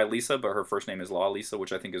just goes by Lisa, but her first name is La Lisa,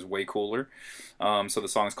 which I think is way cooler. So the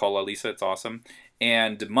song's called La Lisa. It's awesome.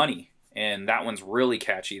 And Money, and that one's really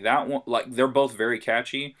catchy. That one, like they're both very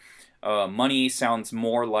catchy. Money sounds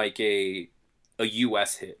more like a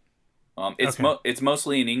U.S. hit. It's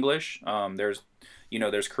mostly in English. There's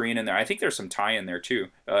Korean in there. I think there's some Thai in there too.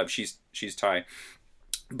 She's Thai.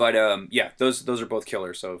 But yeah, those are both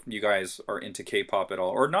killers. So if you guys are into K-pop at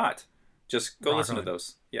all or not, just go listen to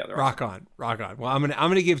those. Yeah, they're awesome. Rock on. Well, I'm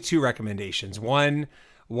gonna give two recommendations. One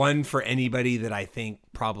for anybody that I think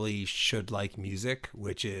probably should like music,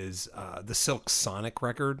 which is the Silk Sonic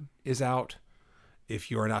record is out. If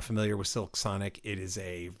you are not familiar with Silk Sonic, it is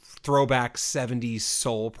a throwback 70s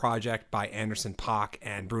soul project by Anderson .Paak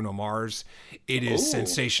and Bruno Mars. It is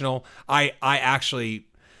sensational. I actually.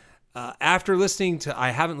 After listening to,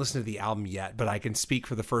 I haven't listened to the album yet, but I can speak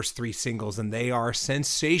for the first 3 singles, and they are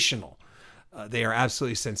sensational. They are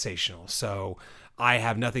absolutely sensational. So I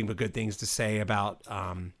have nothing but good things to say about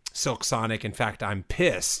Silk Sonic. In fact, I'm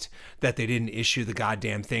pissed that they didn't issue the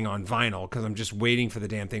goddamn thing on vinyl, because I'm just waiting for the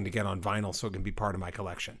damn thing to get on vinyl so it can be part of my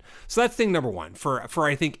collection. So that's thing number one for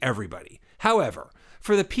I think everybody. However,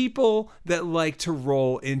 for the people that like to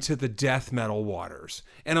roll into the death metal waters,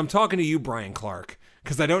 and I'm talking to you, Brian Clark,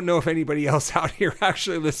 because I don't know if anybody else out here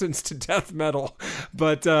actually listens to death metal,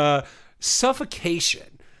 but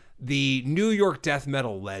Suffocation, the New York death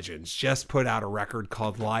metal legends, just put out a record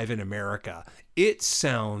called Live in America. It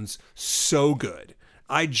sounds so good.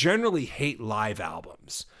 I generally hate live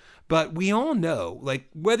albums, but we all know, like,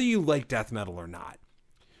 whether you like death metal or not,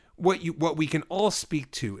 what we can all speak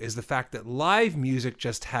to is the fact that live music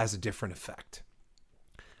just has a different effect.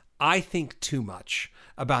 I think too much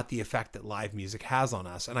about the effect that live music has on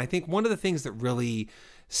us. And I think one of the things that really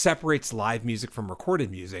separates live music from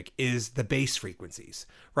recorded music is the bass frequencies,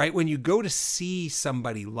 right? When you go to see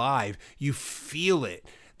somebody live, you feel it.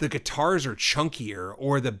 The guitars are chunkier,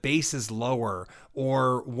 or the bass is lower,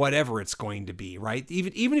 or whatever it's going to be, right?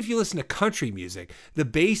 Even if you listen to country music, the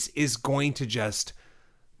bass is going to just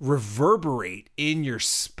reverberate in your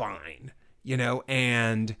spine,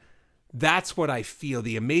 and that's what I feel.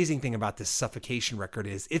 The amazing thing about this Suffocation record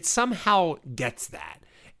is it somehow gets that.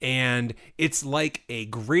 And it's like a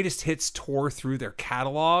greatest hits tour through their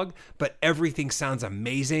catalog, but everything sounds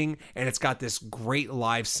amazing. And it's got this great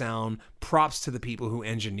live sound. Props to the people who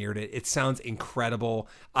engineered it. It sounds incredible.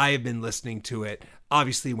 I have been listening to it,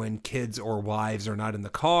 obviously, when kids or wives are not in the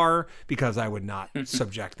car, because I would not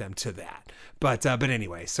subject them to that. But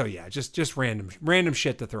anyway, so yeah, just random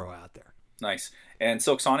shit to throw out there. Nice. And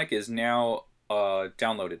Silk Sonic is now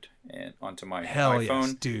downloaded onto my iPhone,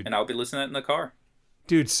 yes, dude. And I'll be listening to it in the car.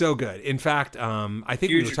 Dude, so good. In fact, I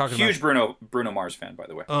think we were talking about... Huge Bruno Mars fan, by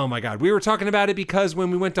the way. Oh, my God. We were talking about it because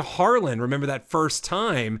when we went to Harlan, remember that first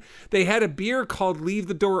time, they had a beer called Leave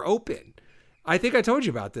the Door Open. I think I told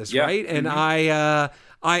you about this, right? And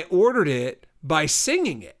I ordered it by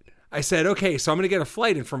singing it. I said, okay, so I'm going to get a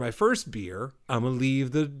flight, and for my first beer, I'm going to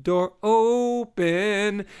leave the door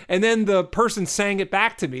open. And then the person sang it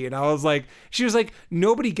back to me, and she was like,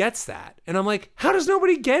 nobody gets that. And I'm like, how does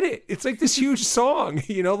nobody get it? It's like this huge song,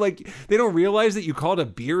 like they don't realize that you called a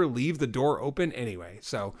beer Leave the Door Open. Anyway,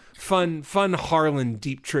 so fun Harlan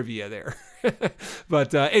deep trivia there.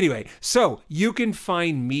 But anyway, so you can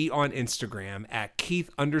find me on Instagram at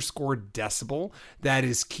Keith_Decibel. That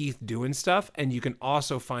is Keith doing stuff. And you can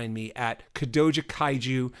also find me at Kadoja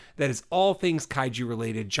Kaiju. That is all things kaiju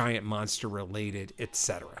related, giant monster related,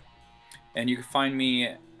 etc. And you can find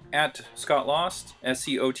me at Scott Lost,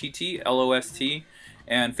 SCOTTLOST,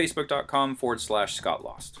 and Facebook.com/Scott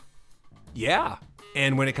Lost. Yeah.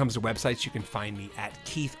 And when it comes to websites, you can find me at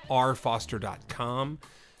KeithRFoster.com.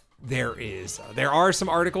 There are some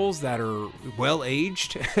articles that are well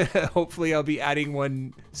aged. Hopefully I'll be adding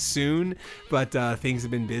one soon, but things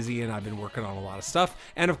have been busy and I've been working on a lot of stuff.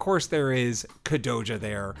 And of course there is Kadoja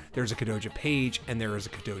there. There's a Kadoja page and there is a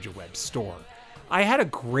Kadoja web store. I had a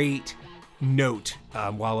great note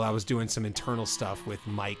while I was doing some internal stuff with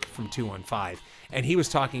Mike from 215, and he was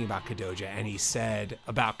talking about Kadoja, and he said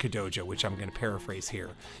about Kadoja, which I'm going to paraphrase here,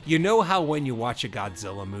 you know how when you watch a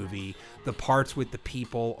Godzilla movie, the parts with the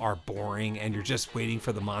people are boring and you're just waiting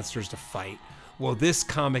for the monsters to fight? Well, this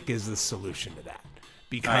comic is the solution to that.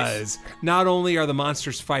 Because not only are the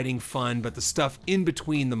monsters fighting fun, but the stuff in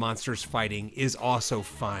between the monsters fighting is also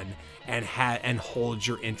fun and holds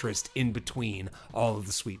your interest in between all of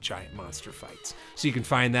the sweet giant monster fights. So you can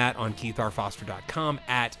find that on KeithRFoster.com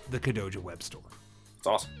at the Kadoja web store. It's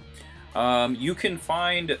awesome. You can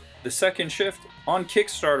find the second shift on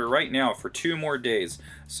Kickstarter right now for 2 more days.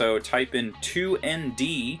 So type in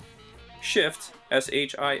 2ND shift,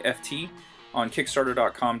 SHIFT, on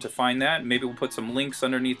Kickstarter.com to find that. Maybe we'll put some links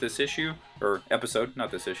underneath this issue, or episode,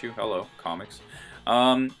 not this issue. Hello, comics.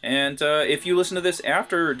 If you listen to this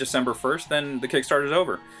after December 1st, then the Kickstarter's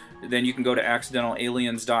over. Then you can go to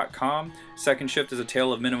accidentalaliens.com. Second Shift is a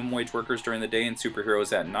tale of minimum wage workers during the day and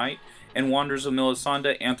superheroes at night. And Wanderers of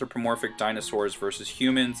Milisanda, anthropomorphic dinosaurs versus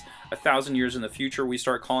humans. 1,000 years in the future, we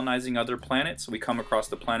start colonizing other planets. We come across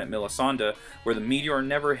the planet Milisanda, where the meteor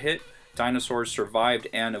never hit. Dinosaurs survived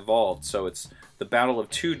and evolved. So it's the battle of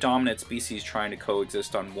 2 dominant species trying to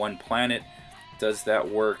coexist on one planet. Does that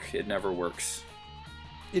work? It never works.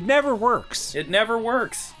 It never works. It never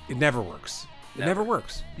works. It never works. It never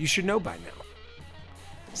works. You should know by now.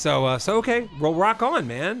 So okay, we'll rock on,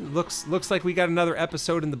 man. Looks like we got another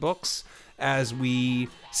episode in the books as we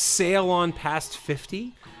sail on past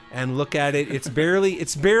 50 and look at it. It's barely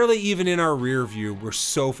even in our rear view. We're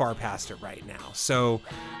so far past it right now. So,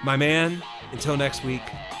 my man, until next week,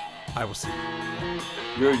 I will see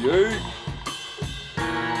you. Yeah.